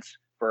pants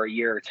for a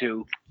year or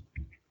two.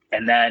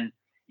 And then,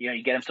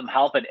 you get him some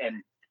help and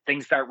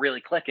things start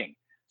really clicking.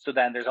 So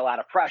then there's a lot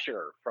of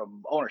pressure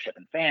from ownership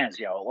and fans,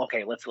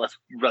 okay, let's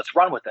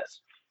run with this.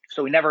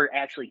 So he never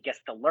actually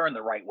gets to learn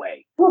the right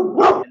way.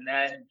 And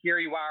then here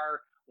you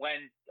are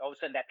when all of a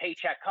sudden that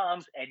paycheck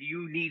comes and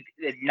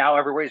now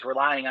everybody's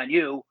relying on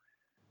you.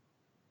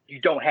 You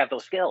don't have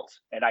those skills.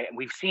 And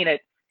we've seen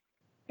it,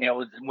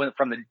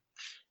 from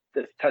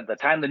the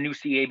time the new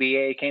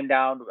CABA came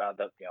down,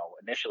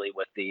 initially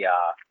with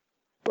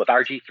with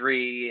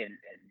RG3 and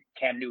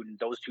Cam Newton,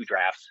 those two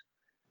drafts,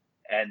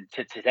 and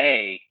to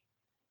today,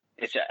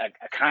 it's a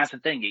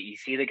constant thing. You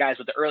see the guys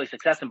with the early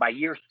success, and by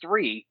year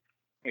 3,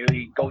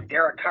 you go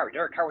Derek Carr.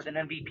 Derek Carr was an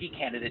MVP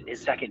candidate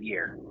his second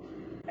year,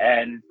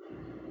 and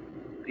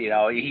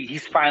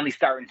he's finally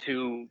starting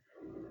to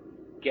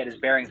get his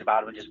bearings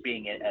about him and just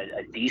being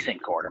a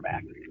decent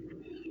quarterback.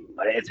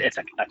 But it's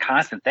a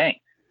constant thing.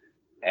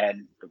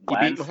 And he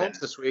beat Mahomes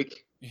this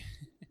week.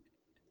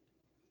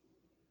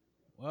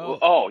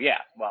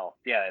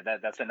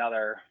 That's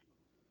another.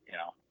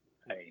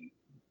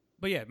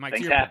 But yeah, Mike,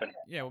 things happen.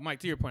 Mike,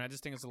 to your point, I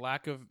just think it's a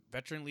lack of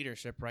veteran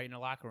leadership right in the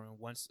locker room.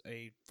 Once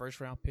a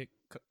first-round pick,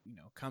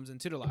 comes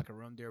into the locker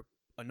room, they're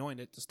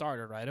anointed the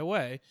starter right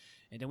away,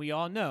 and then we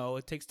all know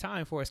it takes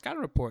time for a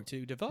scouting report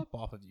to develop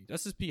off of you.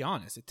 Let's just be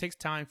honest; it takes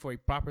time for a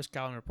proper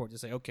scouting report to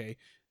say, okay,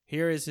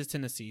 here is his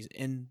tendencies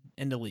in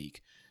the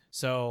league.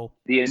 So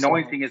the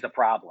anointing is the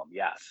problem.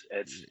 Yes,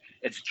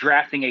 it's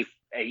drafting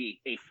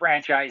a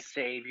franchise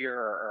savior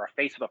or a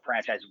face of a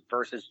franchise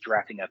versus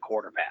drafting a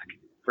quarterback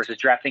versus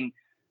drafting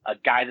a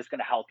guy that's going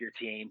to help your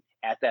team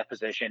at that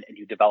position and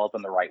you develop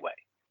them the right way.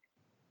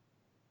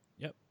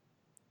 Yep.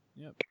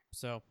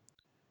 So,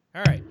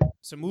 all right.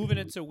 So moving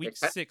into week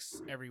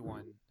 6,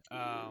 everyone.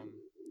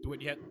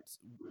 What you had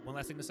one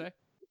last thing to say?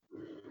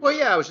 Well,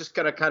 yeah, I was just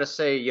gonna kind of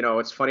say,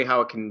 it's funny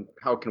how it can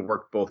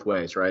work both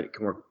ways, right? It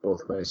can work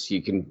both ways.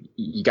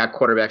 You got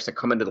quarterbacks that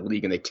come into the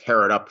league and they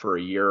tear it up for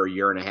a year or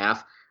year and a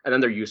half, and then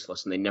they're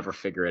useless and they never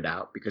figure it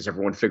out because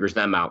everyone figures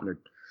them out and they're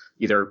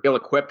either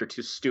ill-equipped or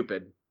too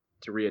stupid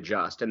to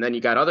readjust. And then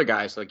you got other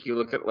guys, like you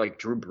look at like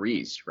Drew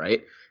Brees,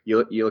 right?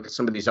 You look at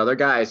some of these other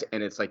guys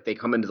and it's like they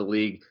come into the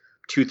league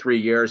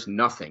 2-3 years,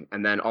 nothing,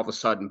 and then all of a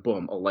sudden,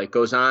 boom, a light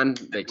goes on,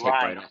 they take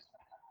right up.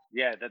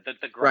 Yeah,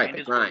 the grind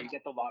is where you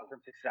get the long-term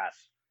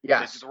success.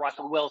 Yes. The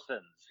Russell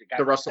Wilsons.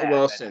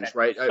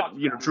 Right?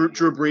 Drew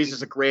Brees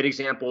is a great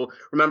example.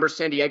 Remember,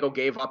 San Diego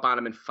gave up on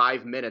him in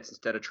 5 minutes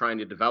instead of trying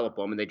to develop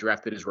him, and they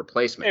drafted his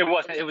replacement.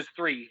 It was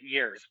 3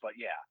 years, but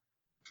yeah.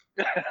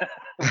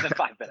 Within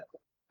 5 minutes.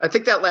 I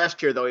think that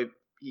last year, though,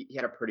 he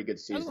had a pretty good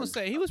season. I was going to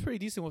say, he was pretty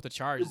decent with the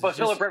Chargers. But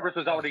Phillip Rivers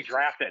was already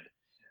drafted.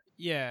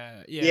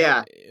 Yeah.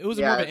 It was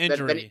more of an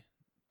injury.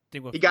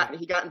 He got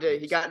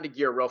into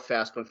gear real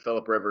fast when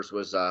Phillip Rivers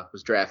was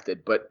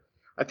drafted, but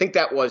I think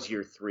that was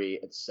year 3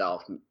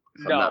 itself,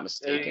 if I'm not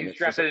mistaken. He was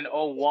drafted in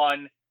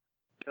 01.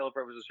 Philip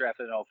Rivers was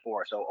drafted in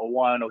 04. So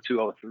 01,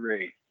 02,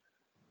 03.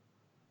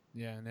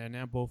 Yeah, and they're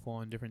now both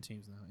on different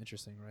teams now.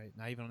 Interesting, right?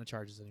 Not even on the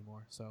Chargers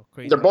anymore. So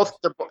crazy. They're both.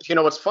 You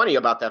know what's funny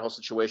about that whole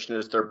situation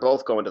is they're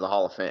both going to the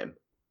Hall of Fame.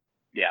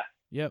 Yeah.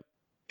 Yep.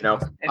 You know,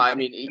 I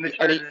mean, and the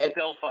Chargers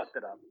still fucked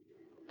it up.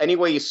 Any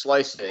way you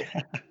slice it,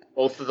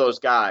 both of those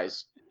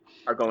guys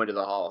are going to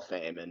the Hall of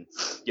Fame, and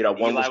one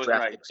Eli was was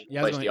drafted right. to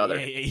replace the other.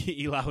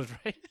 Eli was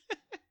right.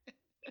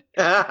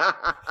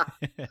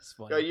 That's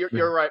funny. No,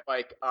 you're right,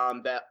 Mike.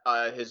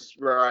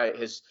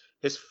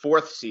 His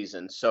 4th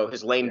season, so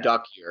his lame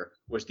duck year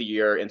was the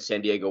year in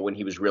San Diego when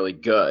he was really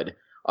good.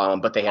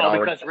 But they had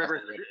already because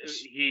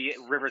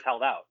Rivers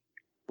held out.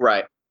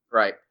 Right.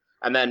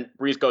 And then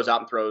Brees goes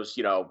out and throws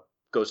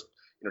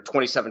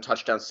 27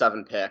 touchdowns,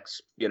 7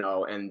 picks,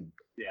 and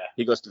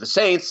he goes to the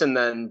Saints, and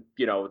then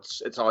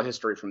it's all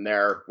history from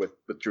there with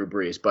Drew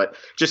Brees. But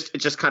it's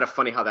just kind of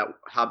funny how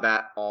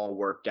that all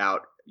worked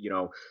out.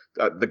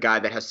 The guy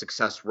that has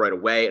success right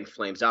away and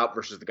flames out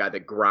versus the guy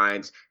that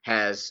grinds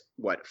has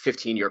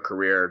 15-year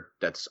career.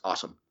 That's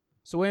awesome.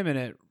 So wait a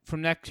minute.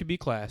 From that QB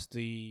class,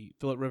 the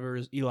Phillip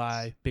Rivers,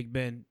 Eli, Big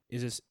Ben,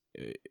 is this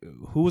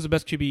who was the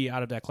best QB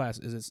out of that class?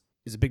 Is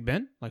it Big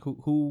Ben? Like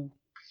who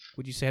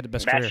would you say had the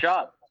best career?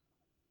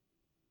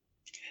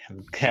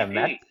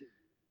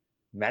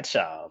 Matt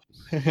Schaub.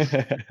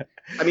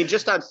 I mean,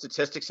 just on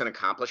statistics and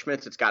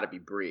accomplishments, it's got to be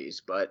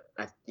Breeze. But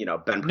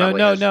Ben. No.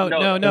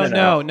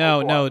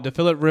 The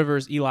Phillip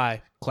Rivers, Eli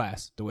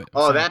class. Dewitt.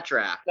 Oh, that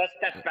draft.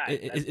 That's bad.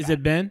 Is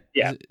it Ben?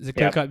 Yeah. Is it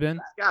clear cut Ben?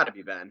 It's got to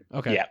be Ben.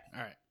 Okay. Yeah.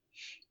 All right.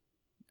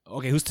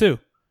 Okay, who's 2?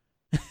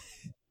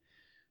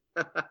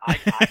 I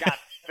got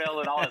Phil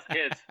and all his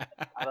kids.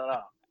 I don't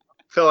know.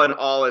 Phil and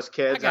all his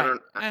kids.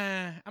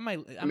 I might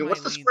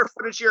what's the square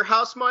footage of your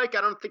house, Mike?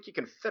 I don't think you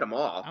can fit them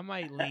all. I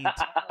might lean.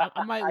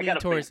 I might lean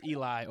towards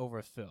Eli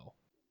over Phil,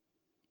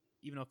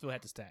 even though Phil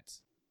had the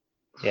stats.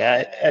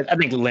 Yeah, I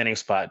think the landing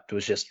spot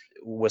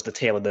was the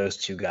tale of those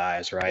two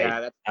guys, right? Yeah,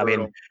 that's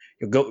brutal.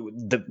 I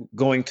mean,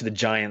 going to the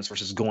Giants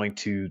versus going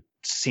to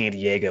San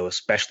Diego,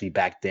 especially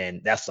back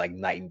then, that's like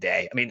night and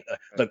day. I mean,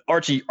 look,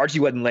 Archie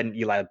wasn't letting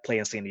Eli play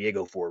in San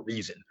Diego for a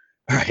reason,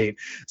 right?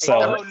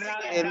 So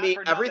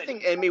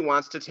everything in me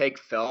wants to take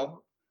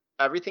Phil.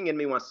 Everything in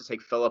me wants to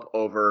take Phillip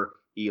over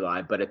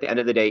Eli, but at the end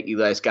of the day,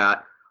 Eli's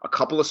got a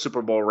couple of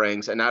Super Bowl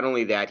rings, and not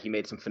only that, he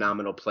made some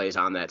phenomenal plays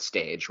on that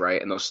stage,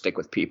 right? And they'll stick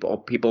with people.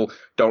 People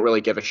don't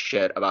really give a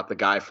shit about the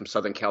guy from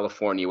Southern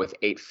California with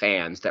 8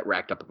 fans that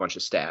racked up a bunch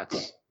of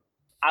stats.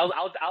 I'll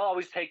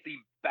always take the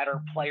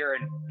better player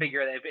and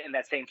figure that in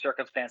that same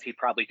circumstance he'd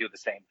probably do the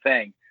same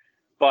thing.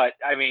 But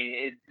I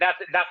mean, not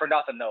for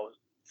nothing though.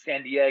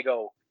 San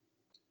Diego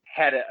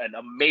had an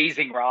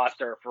amazing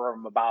roster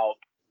from about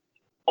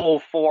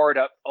 04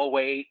 to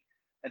 08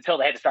 until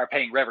they had to start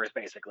paying Rivers,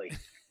 basically.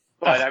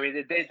 But I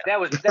mean, that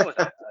was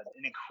an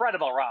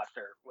incredible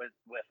roster with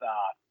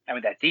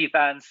that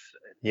defense.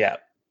 Yeah.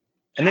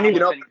 And then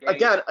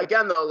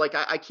again though, like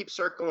I keep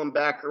circling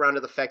back around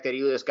to the fact that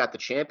Elias got the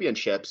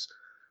championships.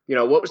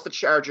 What was the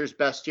Chargers'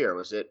 best year?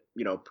 Was it,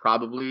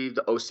 probably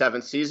the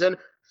 07 season?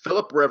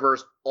 Phillip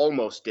Rivers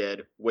almost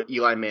did what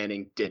Eli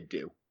Manning did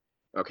do.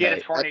 Okay. He had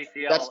a torn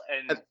ACL,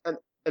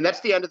 and that's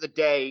the end of the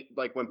day.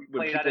 Like when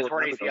played people on a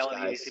torn remember ACL those in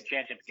the guys. AFC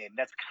Championship game.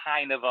 That's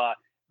kind of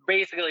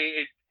basically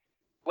it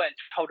went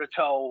toe to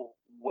toe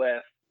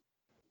with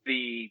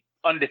the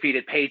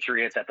undefeated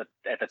Patriots at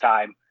the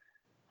time.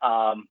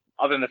 Other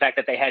than the fact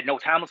that they had no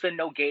Tomlinson,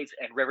 no Gates,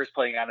 and Rivers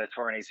playing on a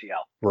torn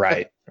ACL.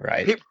 Right.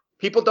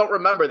 People don't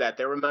remember that.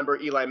 They remember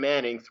Eli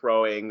Manning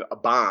throwing a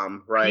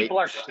bomb, right? People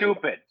are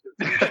stupid.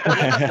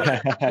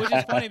 Which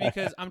is funny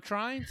because I'm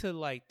trying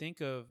to think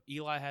of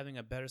Eli having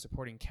a better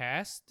supporting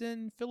cast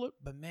than Phillip,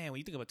 but man, when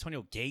you think of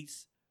Antonio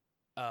Gates,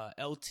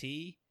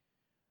 LT,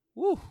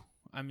 woo,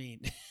 I mean,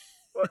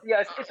 well,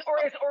 yeah,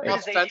 it's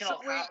organizational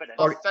competence.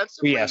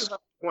 Offensively, yes. You have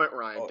a point,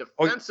 Ryan.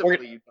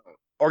 Defensively, you don't.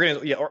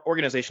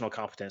 Organizational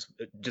competence.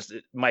 Just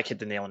Mike hit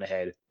the nail on the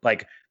head.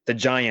 Like the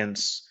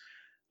Giants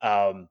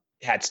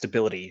had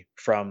stability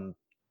from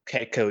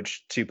head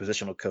coach to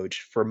positional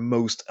coach for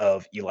most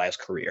of Eli's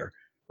career,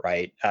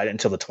 right?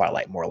 Until the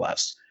twilight, more or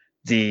less.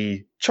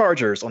 The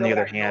Chargers, on the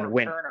other hand,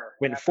 went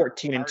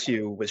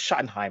 14-2 with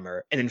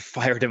Schottenheimer and then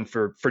fired him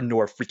for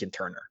Nor freaking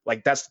Turner.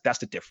 Like that's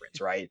the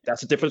difference, right? That's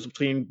the difference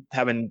between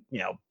having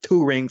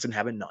 2 rings and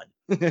having none.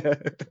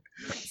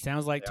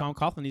 Sounds like Tom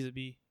Coughlin needs to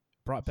be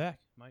brought back,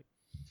 Mike.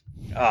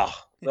 Oh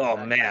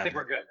man, I think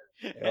we're good.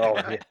 Oh,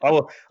 yeah.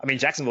 Oh, I mean,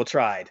 Jacksonville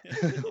tried.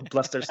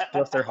 bless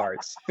their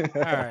hearts.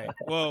 All right.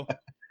 Well,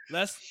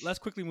 let's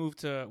quickly move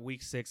to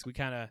week 6. We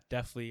kind of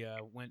definitely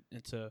went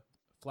into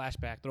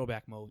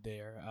throwback mode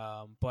there.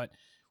 But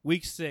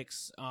week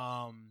 6,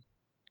 I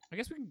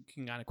guess we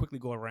can kind of quickly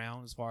go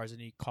around as far as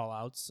any call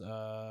out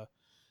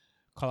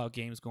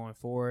games going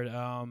forward.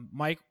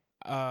 Mike,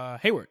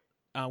 Heyward,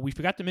 we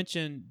forgot to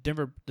mention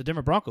the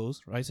Denver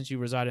Broncos, right? Since you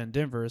resided in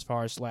Denver as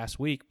far as last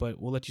week, but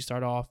we'll let you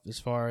start off as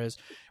far as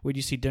where do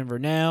you see Denver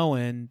now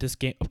and this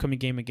upcoming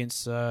game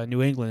against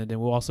New England, and then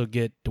we'll also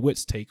get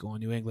DeWitt's take on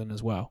New England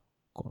as well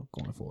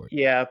going forward.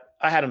 Yeah,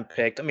 I had him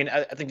picked. I mean,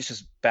 I think it's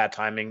just bad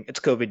timing. It's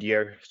COVID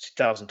year,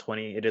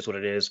 2020. It is what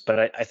it is.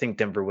 But I think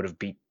Denver would have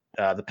beat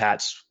the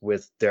Pats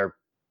with the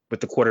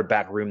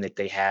quarterback room that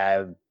they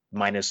have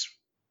minus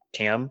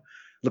Cam.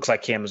 Looks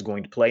like Cam is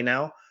going to play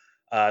now.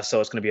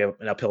 So it's going to be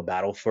an uphill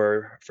battle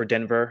for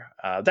Denver.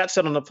 That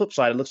said, on the flip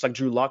side, it looks like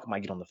Drew Lock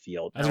might get on the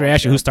field. I was going to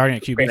ask you who's starting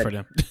at QB for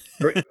them.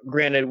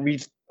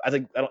 Granted,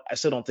 I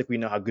still don't think we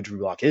know how good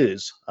Drew Lock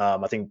is.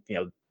 I think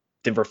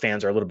Denver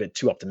fans are a little bit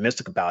too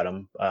optimistic about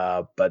him.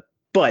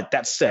 But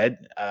that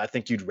said, I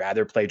think you'd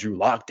rather play Drew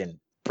Lock than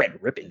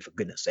Brett Rippon, for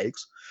goodness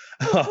sakes.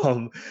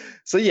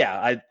 So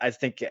yeah, I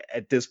think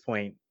at this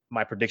point,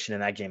 my prediction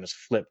in that game is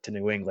flipped to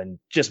New England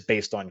just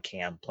based on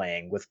Cam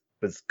playing with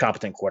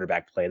competent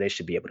quarterback play. They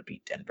should be able to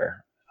beat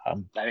Denver. I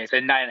mean, it's a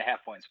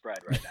 9.5-point spread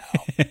right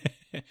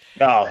now.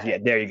 Oh yeah,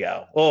 there you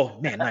go. Oh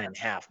man,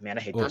 9.5. Man,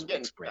 I hate those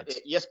big spreads.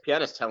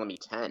 ESPN is telling me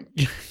 10.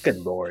 Good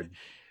Lord.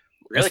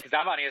 Really? Because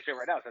I'm on ESPN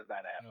right now. It says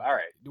 9.5. All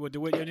right. Do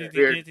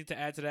anything to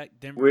add to that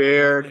Denver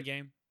Weird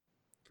game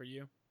for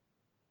you?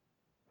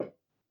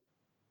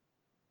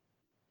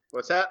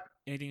 What's that?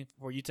 Anything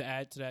for you to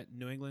add to that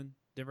New England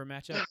Denver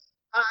matchup?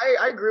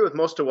 I agree with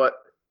most of what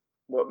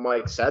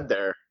Mike said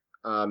there.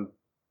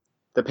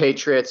 The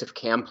Patriots, if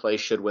Cam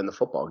plays, should win the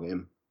football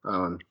game.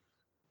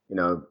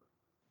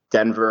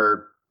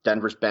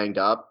 Denver's banged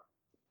up.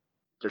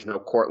 There's no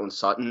Cortland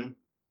Sutton.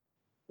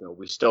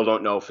 We still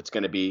don't know if it's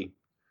going to be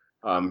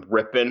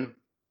Rippon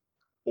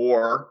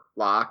or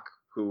Locke,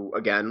 who,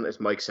 again, as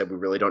Mike said, we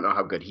really don't know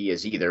how good he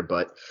is either.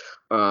 But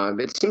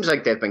it seems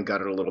like they've been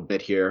gutted a little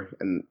bit here,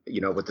 and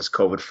with this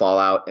COVID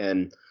fallout,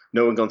 and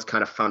New England's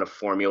kind of found a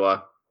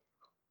formula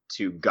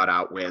to gut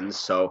out wins.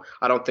 So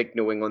I don't think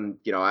New England,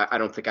 I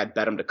don't think I'd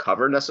bet them to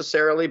cover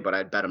necessarily, but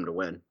I'd bet them to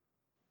win.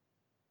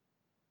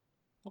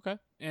 Okay.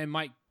 And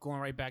Mike,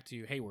 going right back to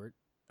you, Heyward,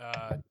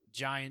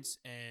 Giants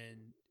and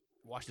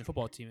Washington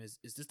football team, is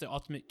this the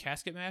ultimate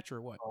casket match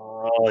or what?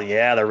 Oh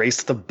yeah, the race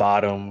to the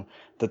bottom,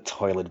 the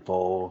toilet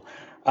bowl.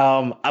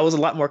 I was a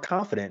lot more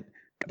confident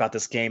about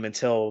this game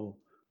until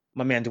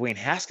my man Dwayne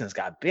Haskins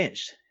got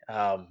benched.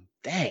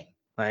 Dang,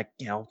 I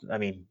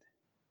mean,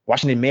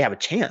 Washington may have a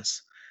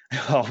chance.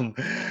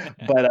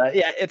 But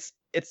yeah, it's.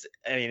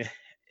 I mean,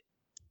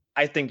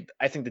 I think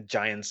the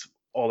Giants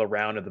all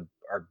around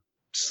are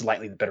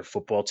slightly the better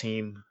football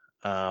team.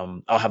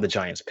 I'll have the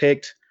Giants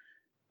picked.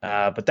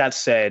 But that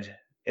said,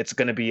 it's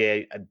going to be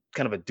a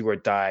kind of a do or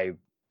die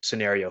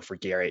scenario for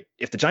Garrett.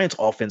 If the Giants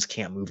offense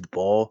can't move the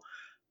ball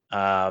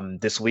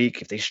this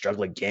week, if they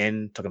struggle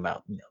again, talking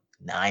about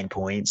 9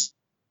 points,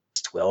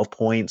 12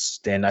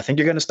 points, then I think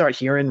you're going to start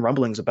hearing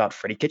rumblings about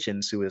Freddie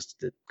Kitchens, who is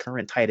the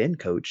current tight end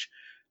coach,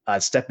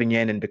 stepping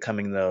in and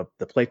becoming the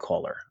play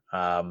caller.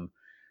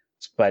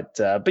 But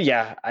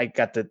yeah, I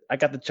got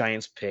the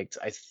Giants picked.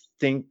 I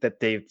think that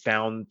they've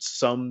found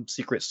some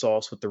secret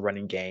sauce with the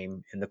running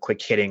game and the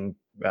quick hitting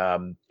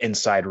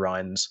inside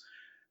runs.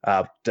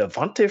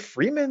 Devonta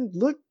Freeman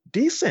looked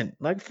decent,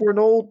 like for an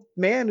old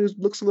man who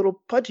looks a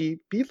little pudgy.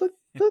 He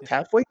looked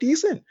halfway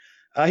decent.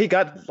 He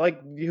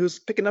was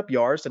picking up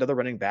yards that other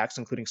running backs,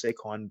 including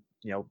Saquon,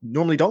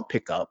 normally don't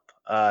pick up,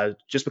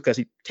 just because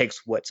he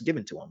takes what's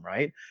given to him,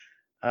 right?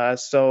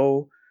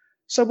 So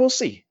we'll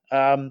see.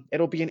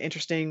 It'll be an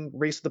interesting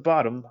race to the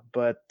bottom,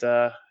 but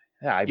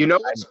yeah.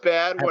 It's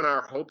bad when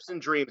our hopes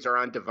and dreams are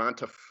on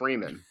Devonta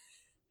Freeman.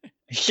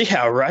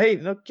 Yeah,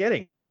 right. No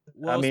kidding.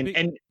 Well,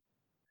 and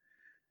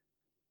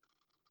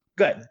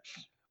good.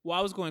 Well,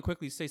 I was going to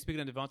quickly say,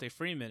 speaking of Devonta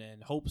Freeman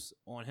and hopes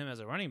on him as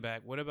a running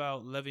back, what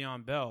about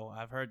Le'Veon Bell?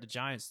 I've heard the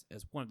Giants,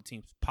 as one of the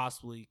teams,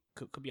 possibly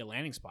could be a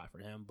landing spot for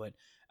him, but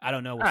I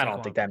don't know. I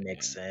don't think that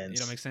makes sense. You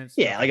don't make sense?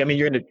 Yeah, I mean,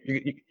 you're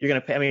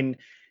gonna pay. I mean,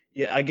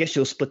 yeah, I guess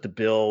you'll split the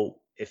bill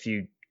if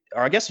you,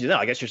 or I guess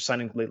you're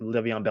signing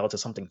Le'Veon Bell to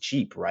something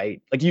cheap,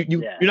 right? Like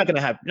you're not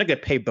gonna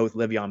pay both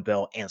Le'Veon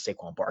Bell and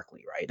Saquon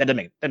Barkley, right? That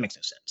makes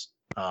no sense.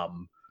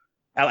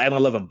 I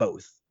love them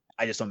both.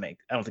 I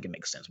don't think it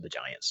makes sense with the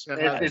Giants.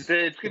 It's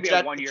gonna be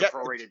a 1 year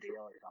prorated deal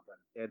or something.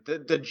 Yeah,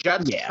 the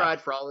Jets tried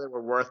for all they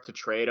were worth to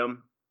trade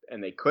him,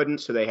 and they couldn't,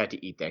 so they had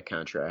to eat that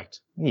contract.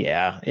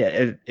 Yeah.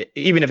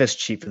 Even if it's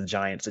cheap for the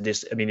Giants,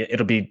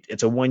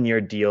 it's a 1 year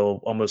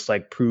deal, almost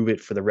like prove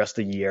it for the rest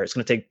of the year. It's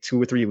going to take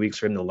 2 or 3 weeks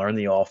for him to learn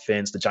the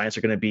offense. The Giants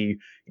are going to be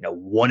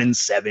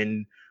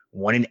 1-7,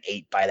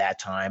 1-8 by that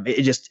time.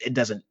 It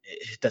doesn't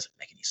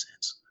make any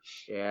sense.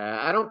 Yeah,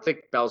 I don't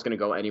think Bell's going to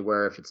go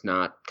anywhere if it's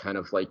not kind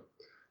of like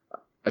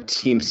a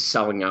team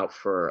selling out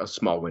for a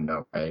small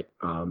window, right?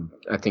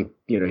 I think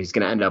he's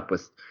going to end up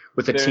with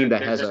a team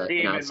that has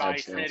an outside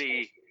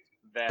chance.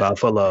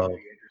 Buffalo.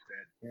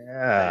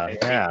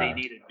 Yeah. They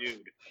need a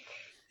dude.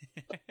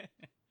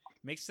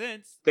 Makes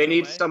sense. They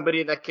need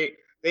somebody that can.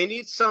 They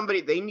need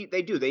somebody. They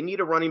need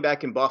a running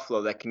back in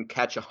Buffalo that can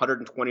catch a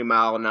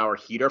 120-mile-an-hour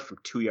heater from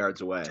 2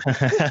 yards away.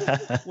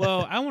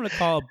 Well, I want to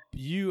call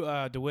you,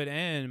 Dewitt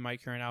and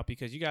Mike Curran out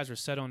because you guys were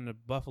set on the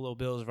Buffalo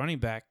Bills running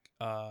back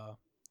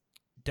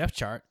depth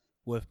chart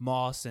with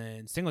Moss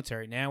and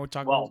Singletary. Now we're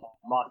talking. Well,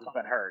 Moss has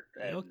been hurt.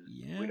 And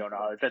we don't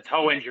know. It's a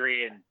toe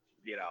injury and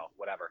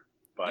whatever.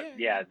 But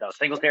no,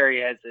 Singletary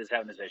is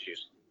having his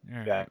issues.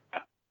 Right. Yeah.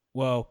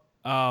 Well,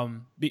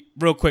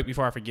 real quick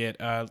before I forget,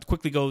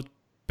 quickly go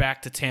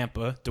back to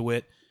Tampa,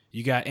 DeWitt.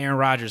 You got Aaron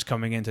Rodgers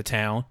coming into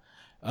town.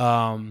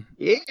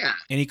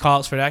 Any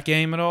calls for that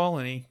game at all?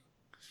 Any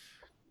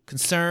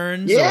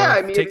concerns? Yeah,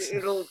 I mean,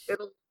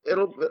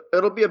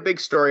 it'll be a big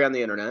story on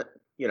the internet.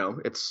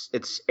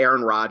 It's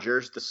Aaron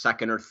Rodgers, the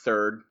second or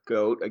third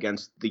GOAT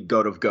against the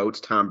GOAT of GOATs,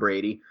 Tom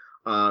Brady.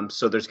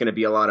 So there's going to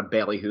be a lot of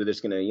ballyhoo.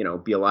 There's going to,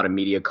 be a lot of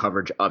media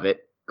coverage of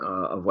it,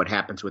 of what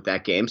happens with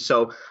that game.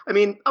 So, I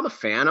mean, I'm a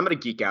fan. I'm going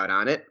to geek out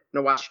on it.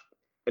 I'm going to watch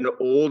an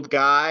old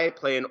guy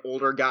play an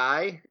older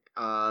guy.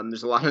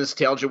 There's a lot of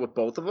nostalgia with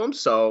both of them.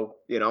 So,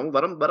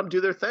 let them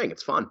do their thing.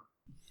 It's fun.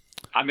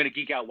 I'm going to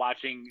geek out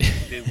watching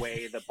the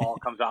way the ball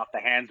comes off the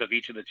hands of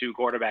each of the two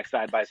quarterbacks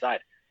side by side.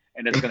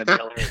 And it's going to be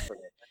hilarious for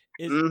me.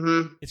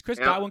 Is Chris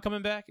Godwin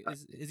coming back?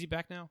 Is he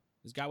back now?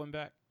 Is Godwin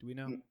back? Do we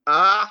know?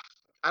 Not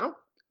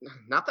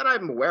that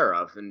I'm aware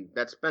of. And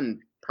that's been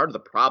part of the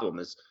problem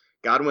is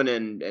Godwin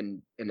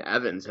and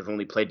Evans have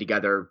only played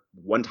together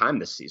one time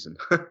this season.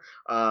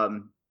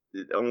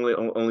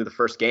 Only the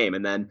first game,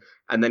 and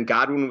then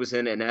Godwin was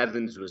in and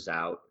Evans was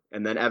out,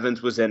 and then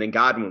Evans was in and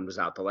Godwin was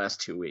out the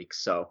last 2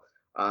 weeks. So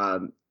I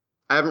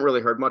haven't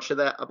really heard much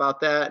about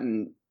that.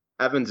 And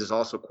Evans is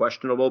also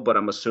questionable, but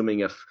I'm assuming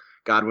if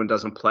Godwin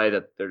doesn't play,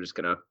 that they're just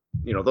gonna,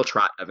 they'll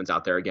trot Evans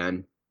out there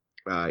again,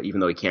 even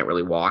though he can't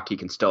really walk, he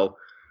can still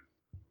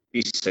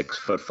be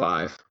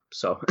 6'5".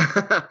 So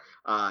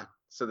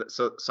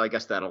so I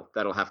guess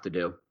that'll have to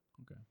do.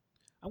 Okay,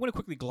 I'm going to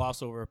quickly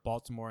gloss over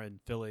Baltimore and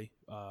Philly.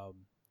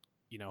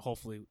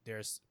 Hopefully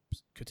there's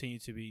continue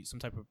to be some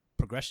type of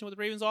progression with the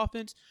Ravens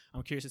offense.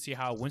 I'm curious to see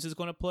how Wentz is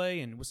going to play,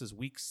 and what's this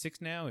week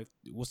 6 now?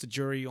 What's the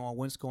jury on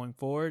Wentz going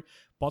forward?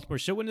 Baltimore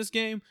should win this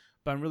game,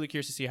 but I'm really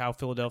curious to see how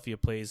Philadelphia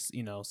plays,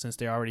 since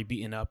they're already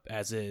beaten up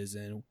as is.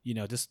 And,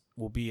 this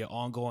will be an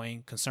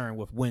ongoing concern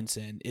with Wentz,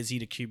 and is he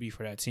the QB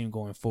for that team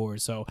going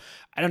forward? So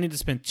I don't need to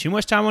spend too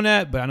much time on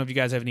that, but I don't know if you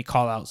guys have any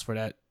call-outs for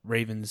that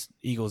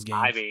Ravens-Eagles game.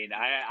 I mean,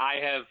 I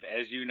have,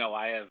 as you know,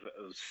 I have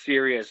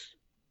serious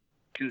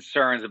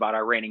concerns about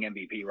our reigning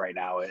MVP right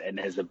now, and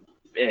his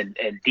and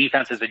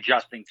defense is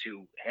adjusting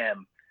to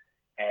him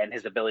and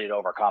his ability to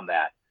overcome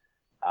that.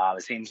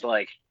 It seems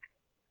like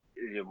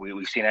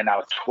we've seen it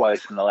now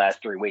twice in the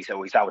last 3 weeks that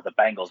we saw with the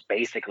Bengals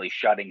basically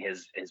shutting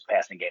his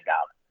passing game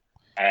down.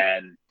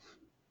 And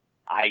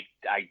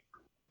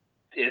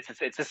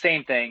it's the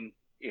same thing,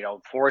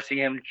 forcing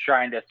him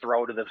trying to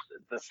throw to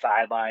the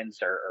sidelines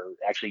or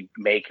actually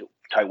make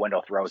tight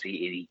window throws.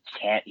 He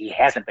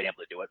hasn't been able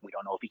to do it. We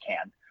don't know if he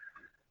can.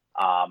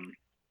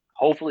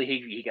 Hopefully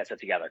he gets it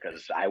together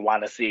because I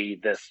want to see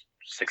this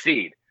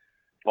succeed,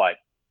 but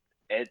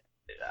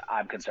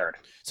I'm concerned.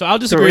 So I'll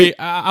disagree.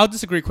 I'll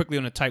disagree quickly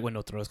on the tight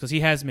window throws because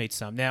he has made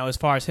some. Now, as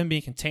far as him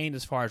being contained,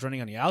 as far as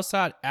running on the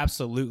outside,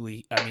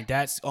 absolutely. I mean,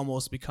 that's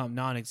almost become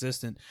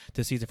non-existent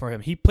this season for him.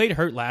 He played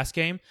hurt last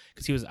game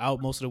because he was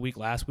out most of the week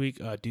last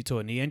week due to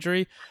a knee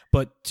injury.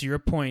 But to your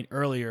point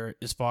earlier,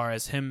 as far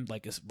as him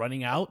is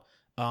running out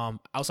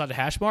outside the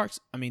hash marks,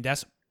 I mean,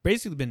 that's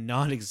basically been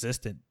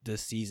non-existent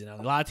this season.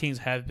 A lot of teams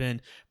have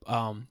been,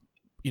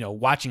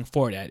 watching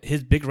for that.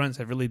 His big runs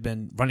have really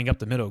been running up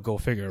the middle. Go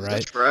figure, right?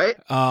 Is this right?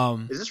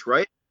 Is this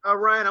right,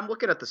 Ryan? I'm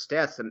looking at the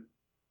stats, and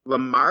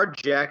Lamar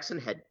Jackson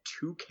had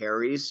 2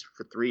 carries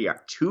for 3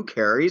 yards. 2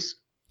 carries.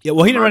 Yeah,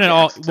 well, he didn't run at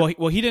all.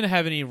 Well, he didn't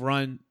have any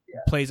run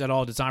plays at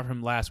all designed for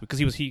him last week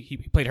because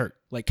he played hurt.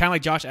 Kind of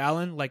like Josh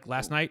Allen,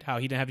 last night, how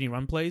he didn't have any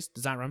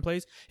designed run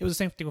plays. It was the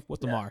same thing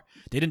with Lamar.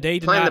 They did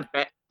not.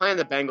 Playing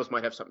the Bengals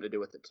might have something to do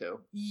with it too.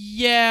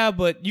 Yeah,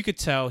 but you could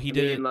tell he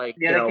didn't. Why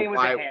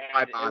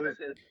bother?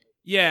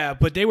 Yeah,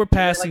 but they were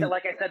passing.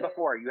 Like I said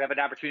before, you have an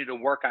opportunity to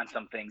work on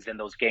some things in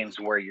those games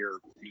where you're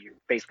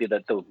basically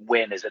the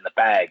win is in the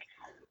bag,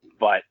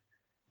 but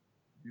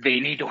they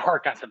need to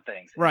work on some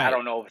things. Right. I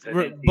don't know if it's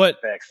an easy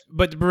fix.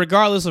 But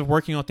regardless of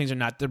working on things or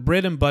not, the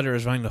bread and butter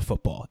is running the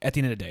football. At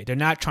the end of the day, they're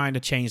not trying to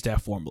change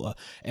that formula.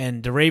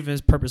 And the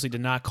Ravens purposely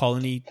did not call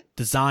any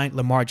design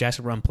Lamar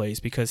Jackson run plays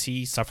because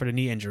he suffered a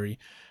knee injury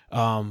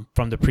from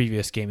the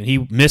previous game, and he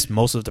missed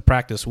most of the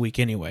practice week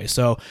anyway.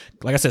 So,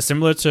 like I said,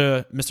 similar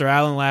to Mr.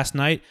 Allen last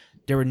night,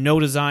 there were no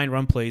design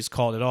run plays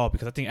called at all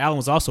because I think Allen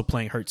was also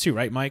playing hurt too,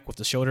 right, Mike, with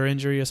the shoulder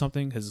injury or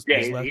something? He's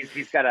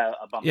got a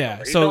bump.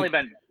 Yeah,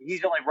 shoulder.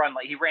 He's only run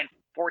he ran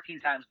 14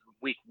 times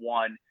week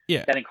 1.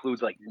 Yeah, that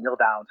includes kneel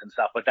downs and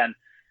stuff. But then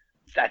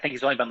I think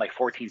he's only been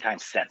 14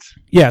 times since.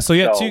 Yeah, so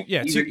yeah,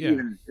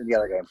 even in the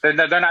other games, they're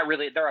not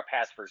really. They're a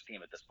pass first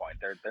team at this point.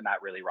 They're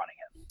not really running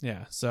him.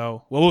 Yeah,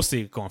 so we'll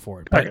see going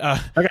forward. But I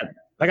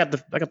got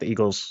the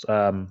Eagles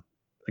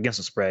against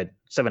the spread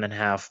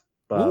 7.5.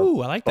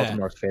 Ooh, I like that.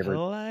 Baltimore's favorite.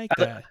 I like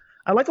that.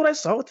 I liked what I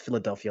saw with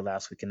Philadelphia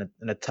last week in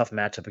a tough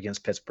matchup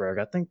against Pittsburgh.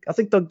 I think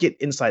they'll get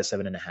inside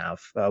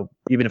 7.5,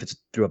 even if it's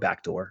through a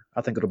backdoor.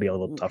 I think it'll be a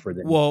little tougher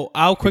than. Well,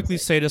 I'll quickly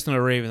say this on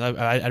the Ravens.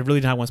 I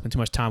really don't want to spend too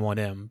much time on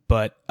them,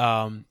 but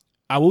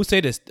I will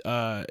say this: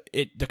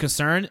 the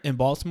concern in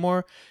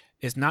Baltimore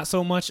is not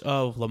so much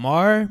of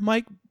Lamar,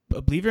 Mike.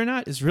 Believe it or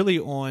not, is really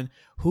on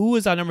who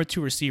is our number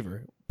 2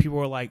 receiver. People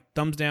are like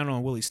thumbs down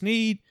on Willie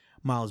Snead,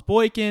 Miles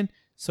Boykin.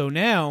 So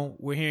now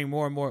we're hearing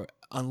more and more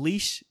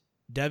unleash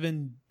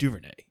Devin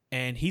Duvernay,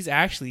 and he's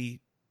actually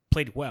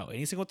played well.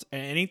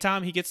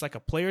 Anytime he gets like a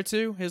play or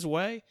two his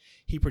way,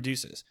 he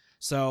produces.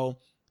 So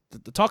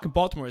the talk in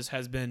Baltimore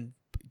has been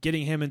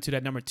getting him into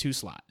that number 2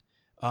 slot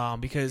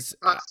because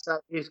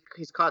he's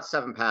caught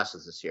 7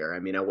 passes this year. I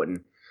mean,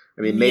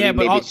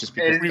 maybe it's just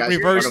because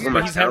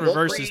he's had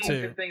reverses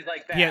too. Things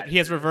like that. He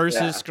has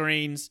reverses,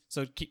 screens.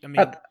 So I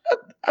mean,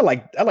 I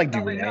like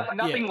Duvernay.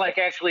 Nothing like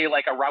actually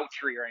like a route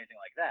tree or anything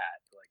like that.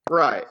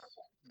 Right.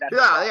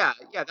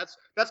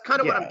 That's kind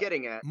of what I'm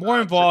getting at.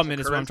 More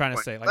involvement is what I'm trying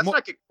to say. Like, let's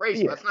not get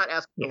crazy. Let's not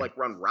ask him to like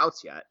run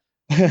routes yet.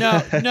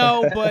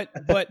 No, but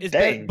it's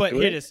Dang, but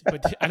here it is.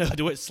 But I know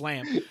Dewitt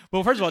slammed.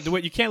 Well, first of all,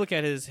 Dewitt, you can't look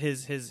at his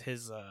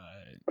as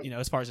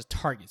far as his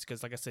targets,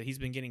 because like I said, he's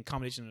been getting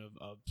combination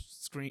of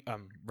screen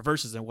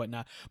reverses and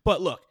whatnot.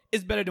 But look,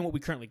 it's better than what we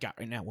currently got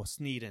right now with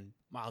Snead and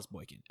Miles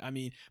Boykin. I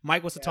mean,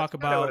 Mike wants to talk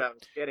about what I was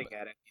getting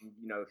at.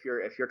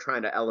 If you're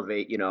trying to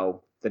elevate,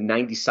 the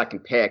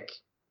 92nd pick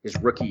his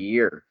rookie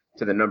year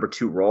to the number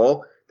 2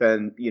 role,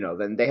 then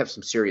they have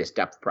some serious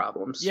depth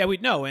problems. Yeah, we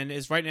know, and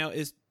it's right now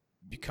is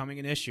becoming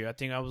an issue. I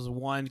think I was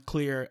one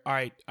clear,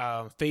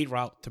 fade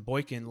route to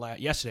Boykin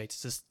yesterday.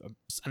 It's just,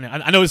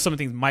 I know there's some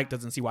things Mike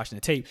doesn't see watching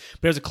the tape,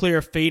 but there's a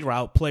clear fade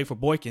route play for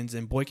Boykins,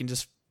 and Boykin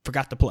just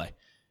forgot to play.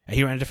 And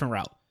he ran a different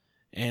route.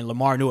 And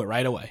Lamar knew it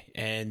right away.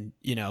 And,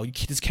 you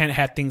just can't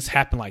have things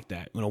happen like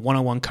that.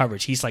 One-on-one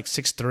coverage. He's like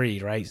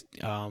 6'3", right?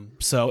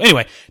 So,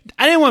 anyway,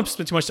 I didn't want to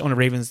spend too much on the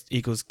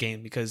Ravens-Eagles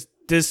game because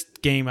this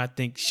game, I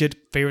think, should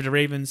favor the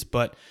Ravens.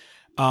 But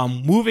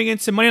moving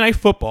into Monday Night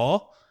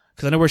Football,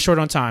 because I know we're short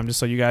on time, just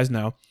so you guys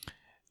know,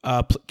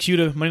 cue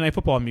the Monday Night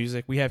Football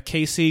music. We have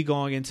KC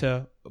going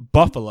into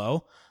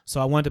Buffalo. So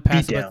I wanted to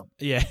pass the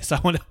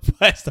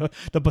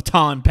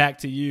baton back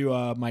to you,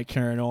 Mike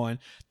Curran, on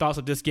thoughts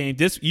of this game.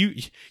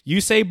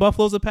 You say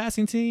Buffalo's a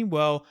passing team?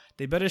 Well,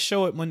 they better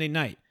show it Monday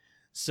night.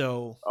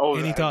 So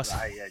any thoughts?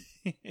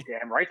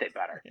 Damn right they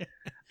better.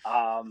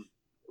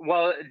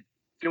 Well,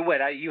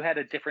 Dewitt, you had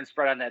a different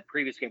spread on that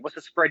previous game. What's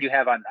the spread you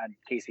have on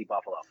KC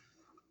Buffalo?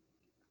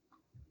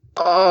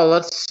 Oh,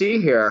 let's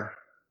see here.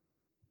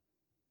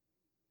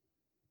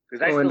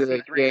 Go into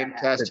the game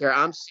test here.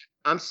 I'm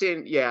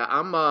seeing. Yeah,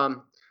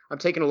 I'm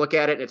taking a look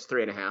at it, and it's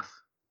 3.5.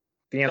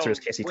 The answer is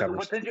KC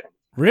covers.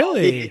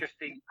 Really?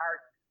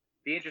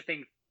 The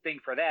interesting thing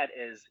for that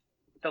is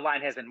the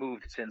line hasn't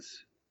moved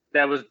since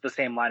that was the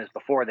same line as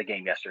before the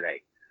game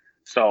yesterday.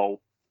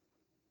 So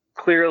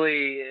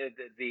clearly,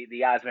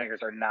 the odds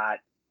makers are not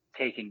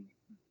taking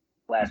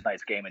last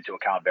night's game into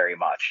account very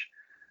much.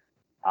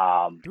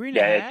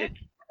 3.5.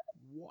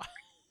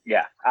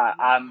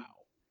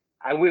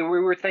 We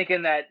were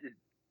thinking that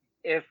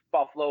if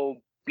Buffalo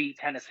beat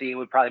Tennessee, it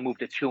would probably move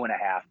to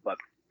 2.5, but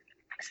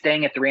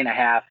staying at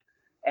 3.5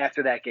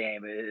 after that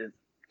game, it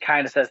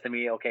kind of says to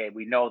me, okay,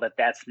 we know that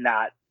that's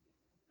not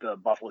the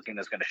Buffalo team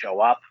that's going to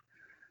show up,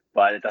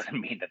 but it doesn't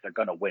mean that they're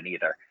going to win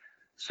either.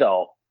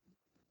 So,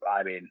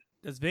 I mean,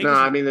 there's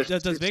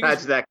two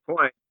sides to that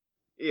point.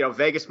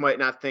 Vegas might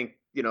not think,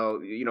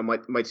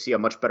 might see a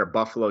much better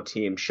Buffalo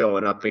team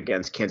showing up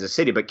against Kansas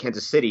City, but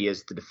Kansas City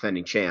is the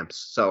defending champs.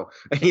 So,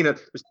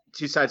 there's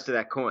 2 sides to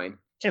that coin.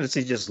 Kansas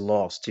City just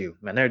lost too,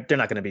 man. They're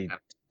not going to be.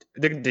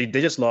 They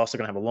just lost. They're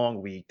going to have a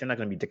long week. They're not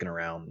going to be dicking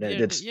around.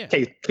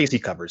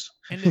 KC covers.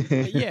 And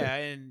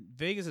and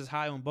Vegas is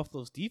high on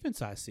Buffalo's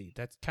defense. I see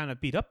that's kind of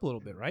beat up a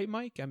little bit, right,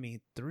 Mike? I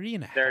mean,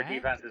 3.5. Their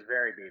defense is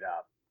very beat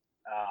up.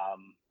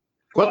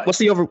 What's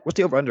the over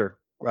under,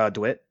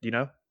 Dewitt? Do you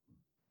know?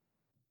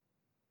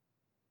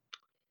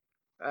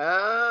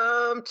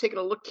 I'm taking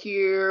a look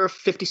here.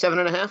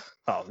 57.5.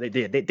 Oh,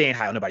 they ain't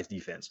high on nobody's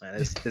defense, man.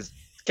 It's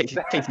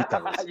KC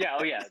covers.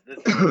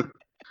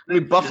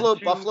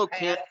 Buffalo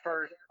can't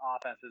first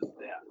offenses.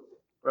 Yeah.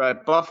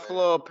 Right.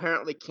 Buffalo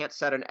apparently can't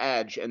set an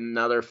edge, and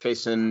now they're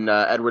facing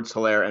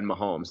Edwards-Helaire and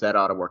Mahomes. That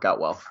ought to work out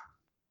well.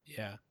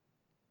 Yeah.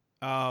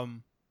 I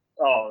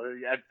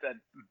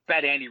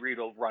bet Andy Reid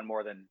will run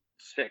more than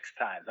 6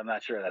 times. I'm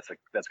not sure that's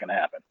going to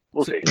happen.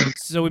 We'll see.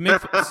 So we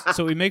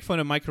make fun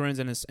of Mike Curran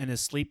and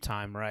his sleep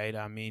time, right?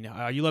 I mean,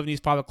 are you loving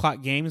these 5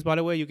 o'clock games? By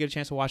the way, you get a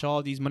chance to watch all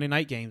of these Monday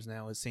night games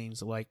now. It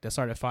seems like they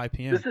start at 5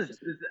 p.m.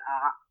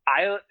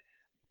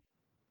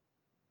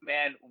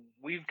 Man,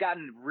 we've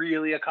gotten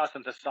really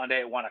accustomed to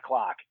Sunday at 1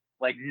 o'clock.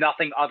 Like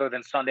nothing other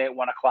than Sunday at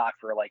 1 o'clock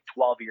for like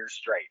 12 years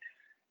straight.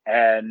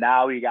 And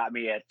now you got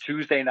me at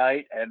Tuesday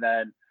night and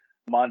then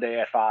Monday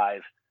at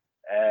 5.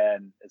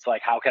 And it's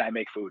like, how can I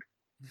make food?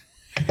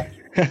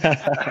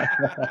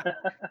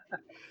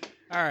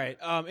 All right.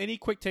 Any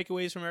quick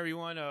takeaways from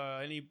everyone?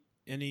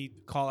 Any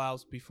call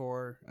outs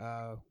before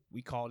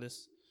we call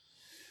this?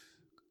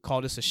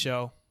 call this a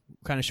show. We're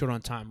kind of short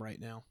on time right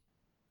now.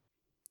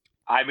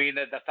 I mean,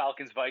 the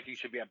Falcons-Vikings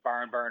should be a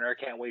barn burner.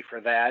 Can't wait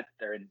for that.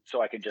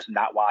 So I can just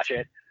not watch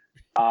it.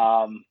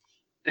 The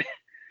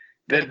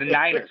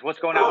Niners. What's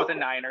going on with the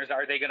Niners?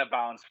 Are they going to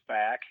bounce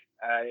back?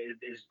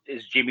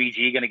 Is Jimmy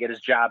G going to get his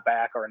job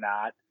back or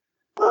not?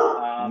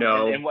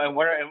 No. And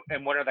what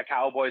are the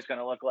Cowboys going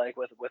to look like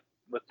with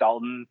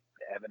Dalton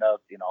having a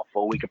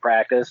full week of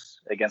practice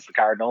against the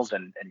Cardinals,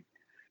 and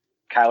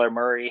Kyler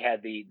Murray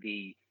had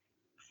the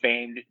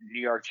famed New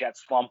York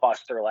Jets slump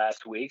buster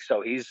last week,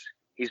 so he's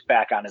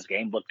back on his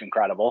game, looked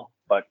incredible.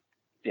 But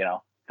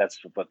that's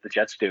what the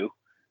Jets do;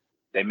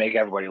 they make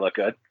everybody look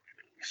good.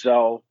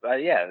 So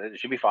it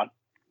should be fun.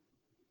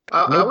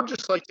 I would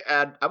just like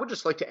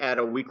to add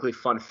a weekly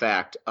fun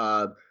fact.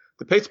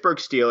 The Pittsburgh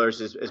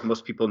Steelers, as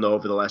most people know,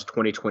 over the last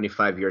 20,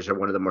 25 years, are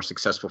one of the more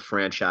successful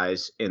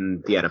franchise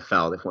in the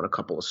NFL. They've won a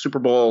couple of Super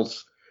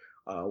Bowls,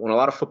 won a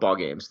lot of football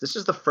games. This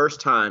is the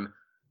first time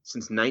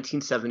since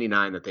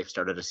 1979 that they've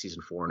started a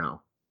season 4-0.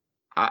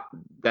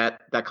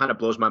 That kind of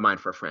blows my mind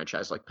for a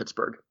franchise like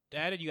Pittsburgh.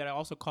 Dad, you got to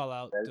also call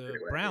out the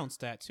Browns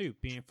stat too,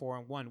 being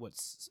 4-1.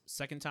 What's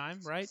second time,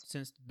 right?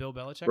 Since Bill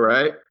Belichick,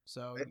 right?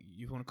 So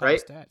you want to call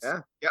it stats?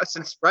 Yeah. It's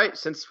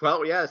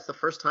the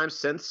first time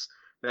since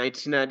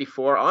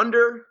 1994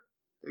 under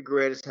the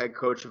greatest head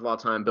coach of all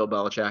time, Bill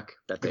Belichick.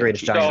 The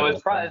greatest Giant. So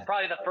it's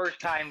probably the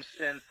first time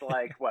since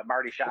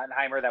Marty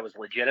Schottenheimer that was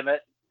legitimate.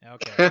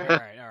 Okay,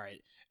 all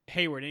right.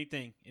 Heyward,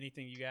 anything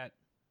you got?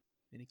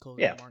 Any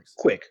closing remarks?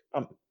 Quick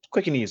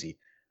and easy.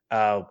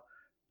 Bill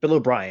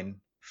O'Brien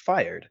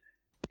fired,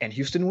 and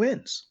Houston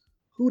wins.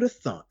 Who'da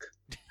thunk?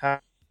 All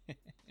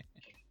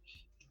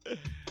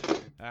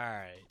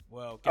right.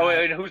 Well,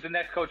 and who's the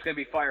next coach going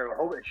to be fired?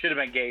 Oh, it should have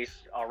been Gase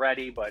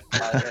already, but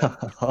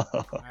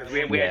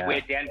we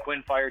had Dan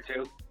Quinn fired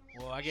too.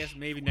 Well, I guess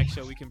maybe next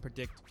show we can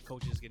predict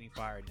coaches getting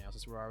fired now,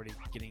 since we're already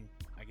getting,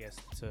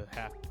 to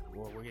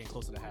we're getting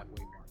close to the halfway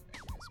mark, I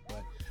guess.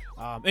 But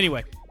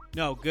anyway,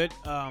 no, good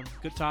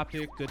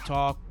topic, good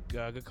talk,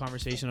 good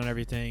conversation on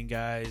everything,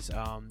 guys.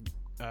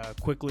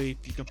 Quickly,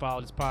 you can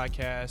follow this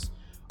podcast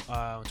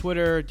on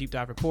Twitter, Deep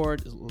Dive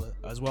Report,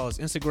 as well as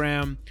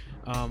Instagram,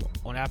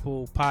 on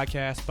Apple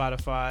Podcasts,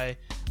 Spotify.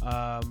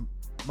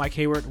 Mike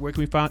Heyward, where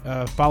can we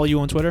follow you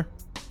on Twitter?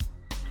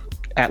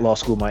 At Law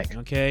School Mike.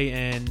 Okay,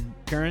 and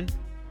Curran?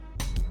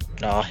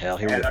 Oh, hell,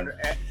 here we go.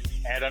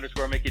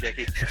 @ Mickey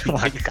Dickey. Oh,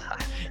 my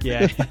God.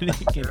 Yeah.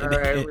 All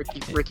right,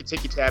 Ricky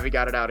Tiki Tabby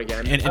got it out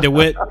again. And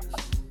Dewitt?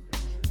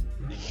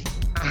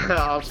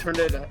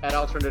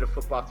 Alternative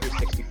Football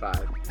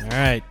 365. All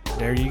right,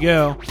 there you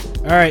go.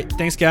 All right,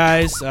 thanks,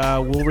 guys.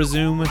 We'll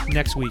resume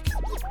next week.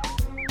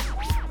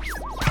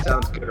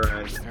 Sounds good, Ryan.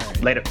 All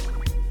right. Later.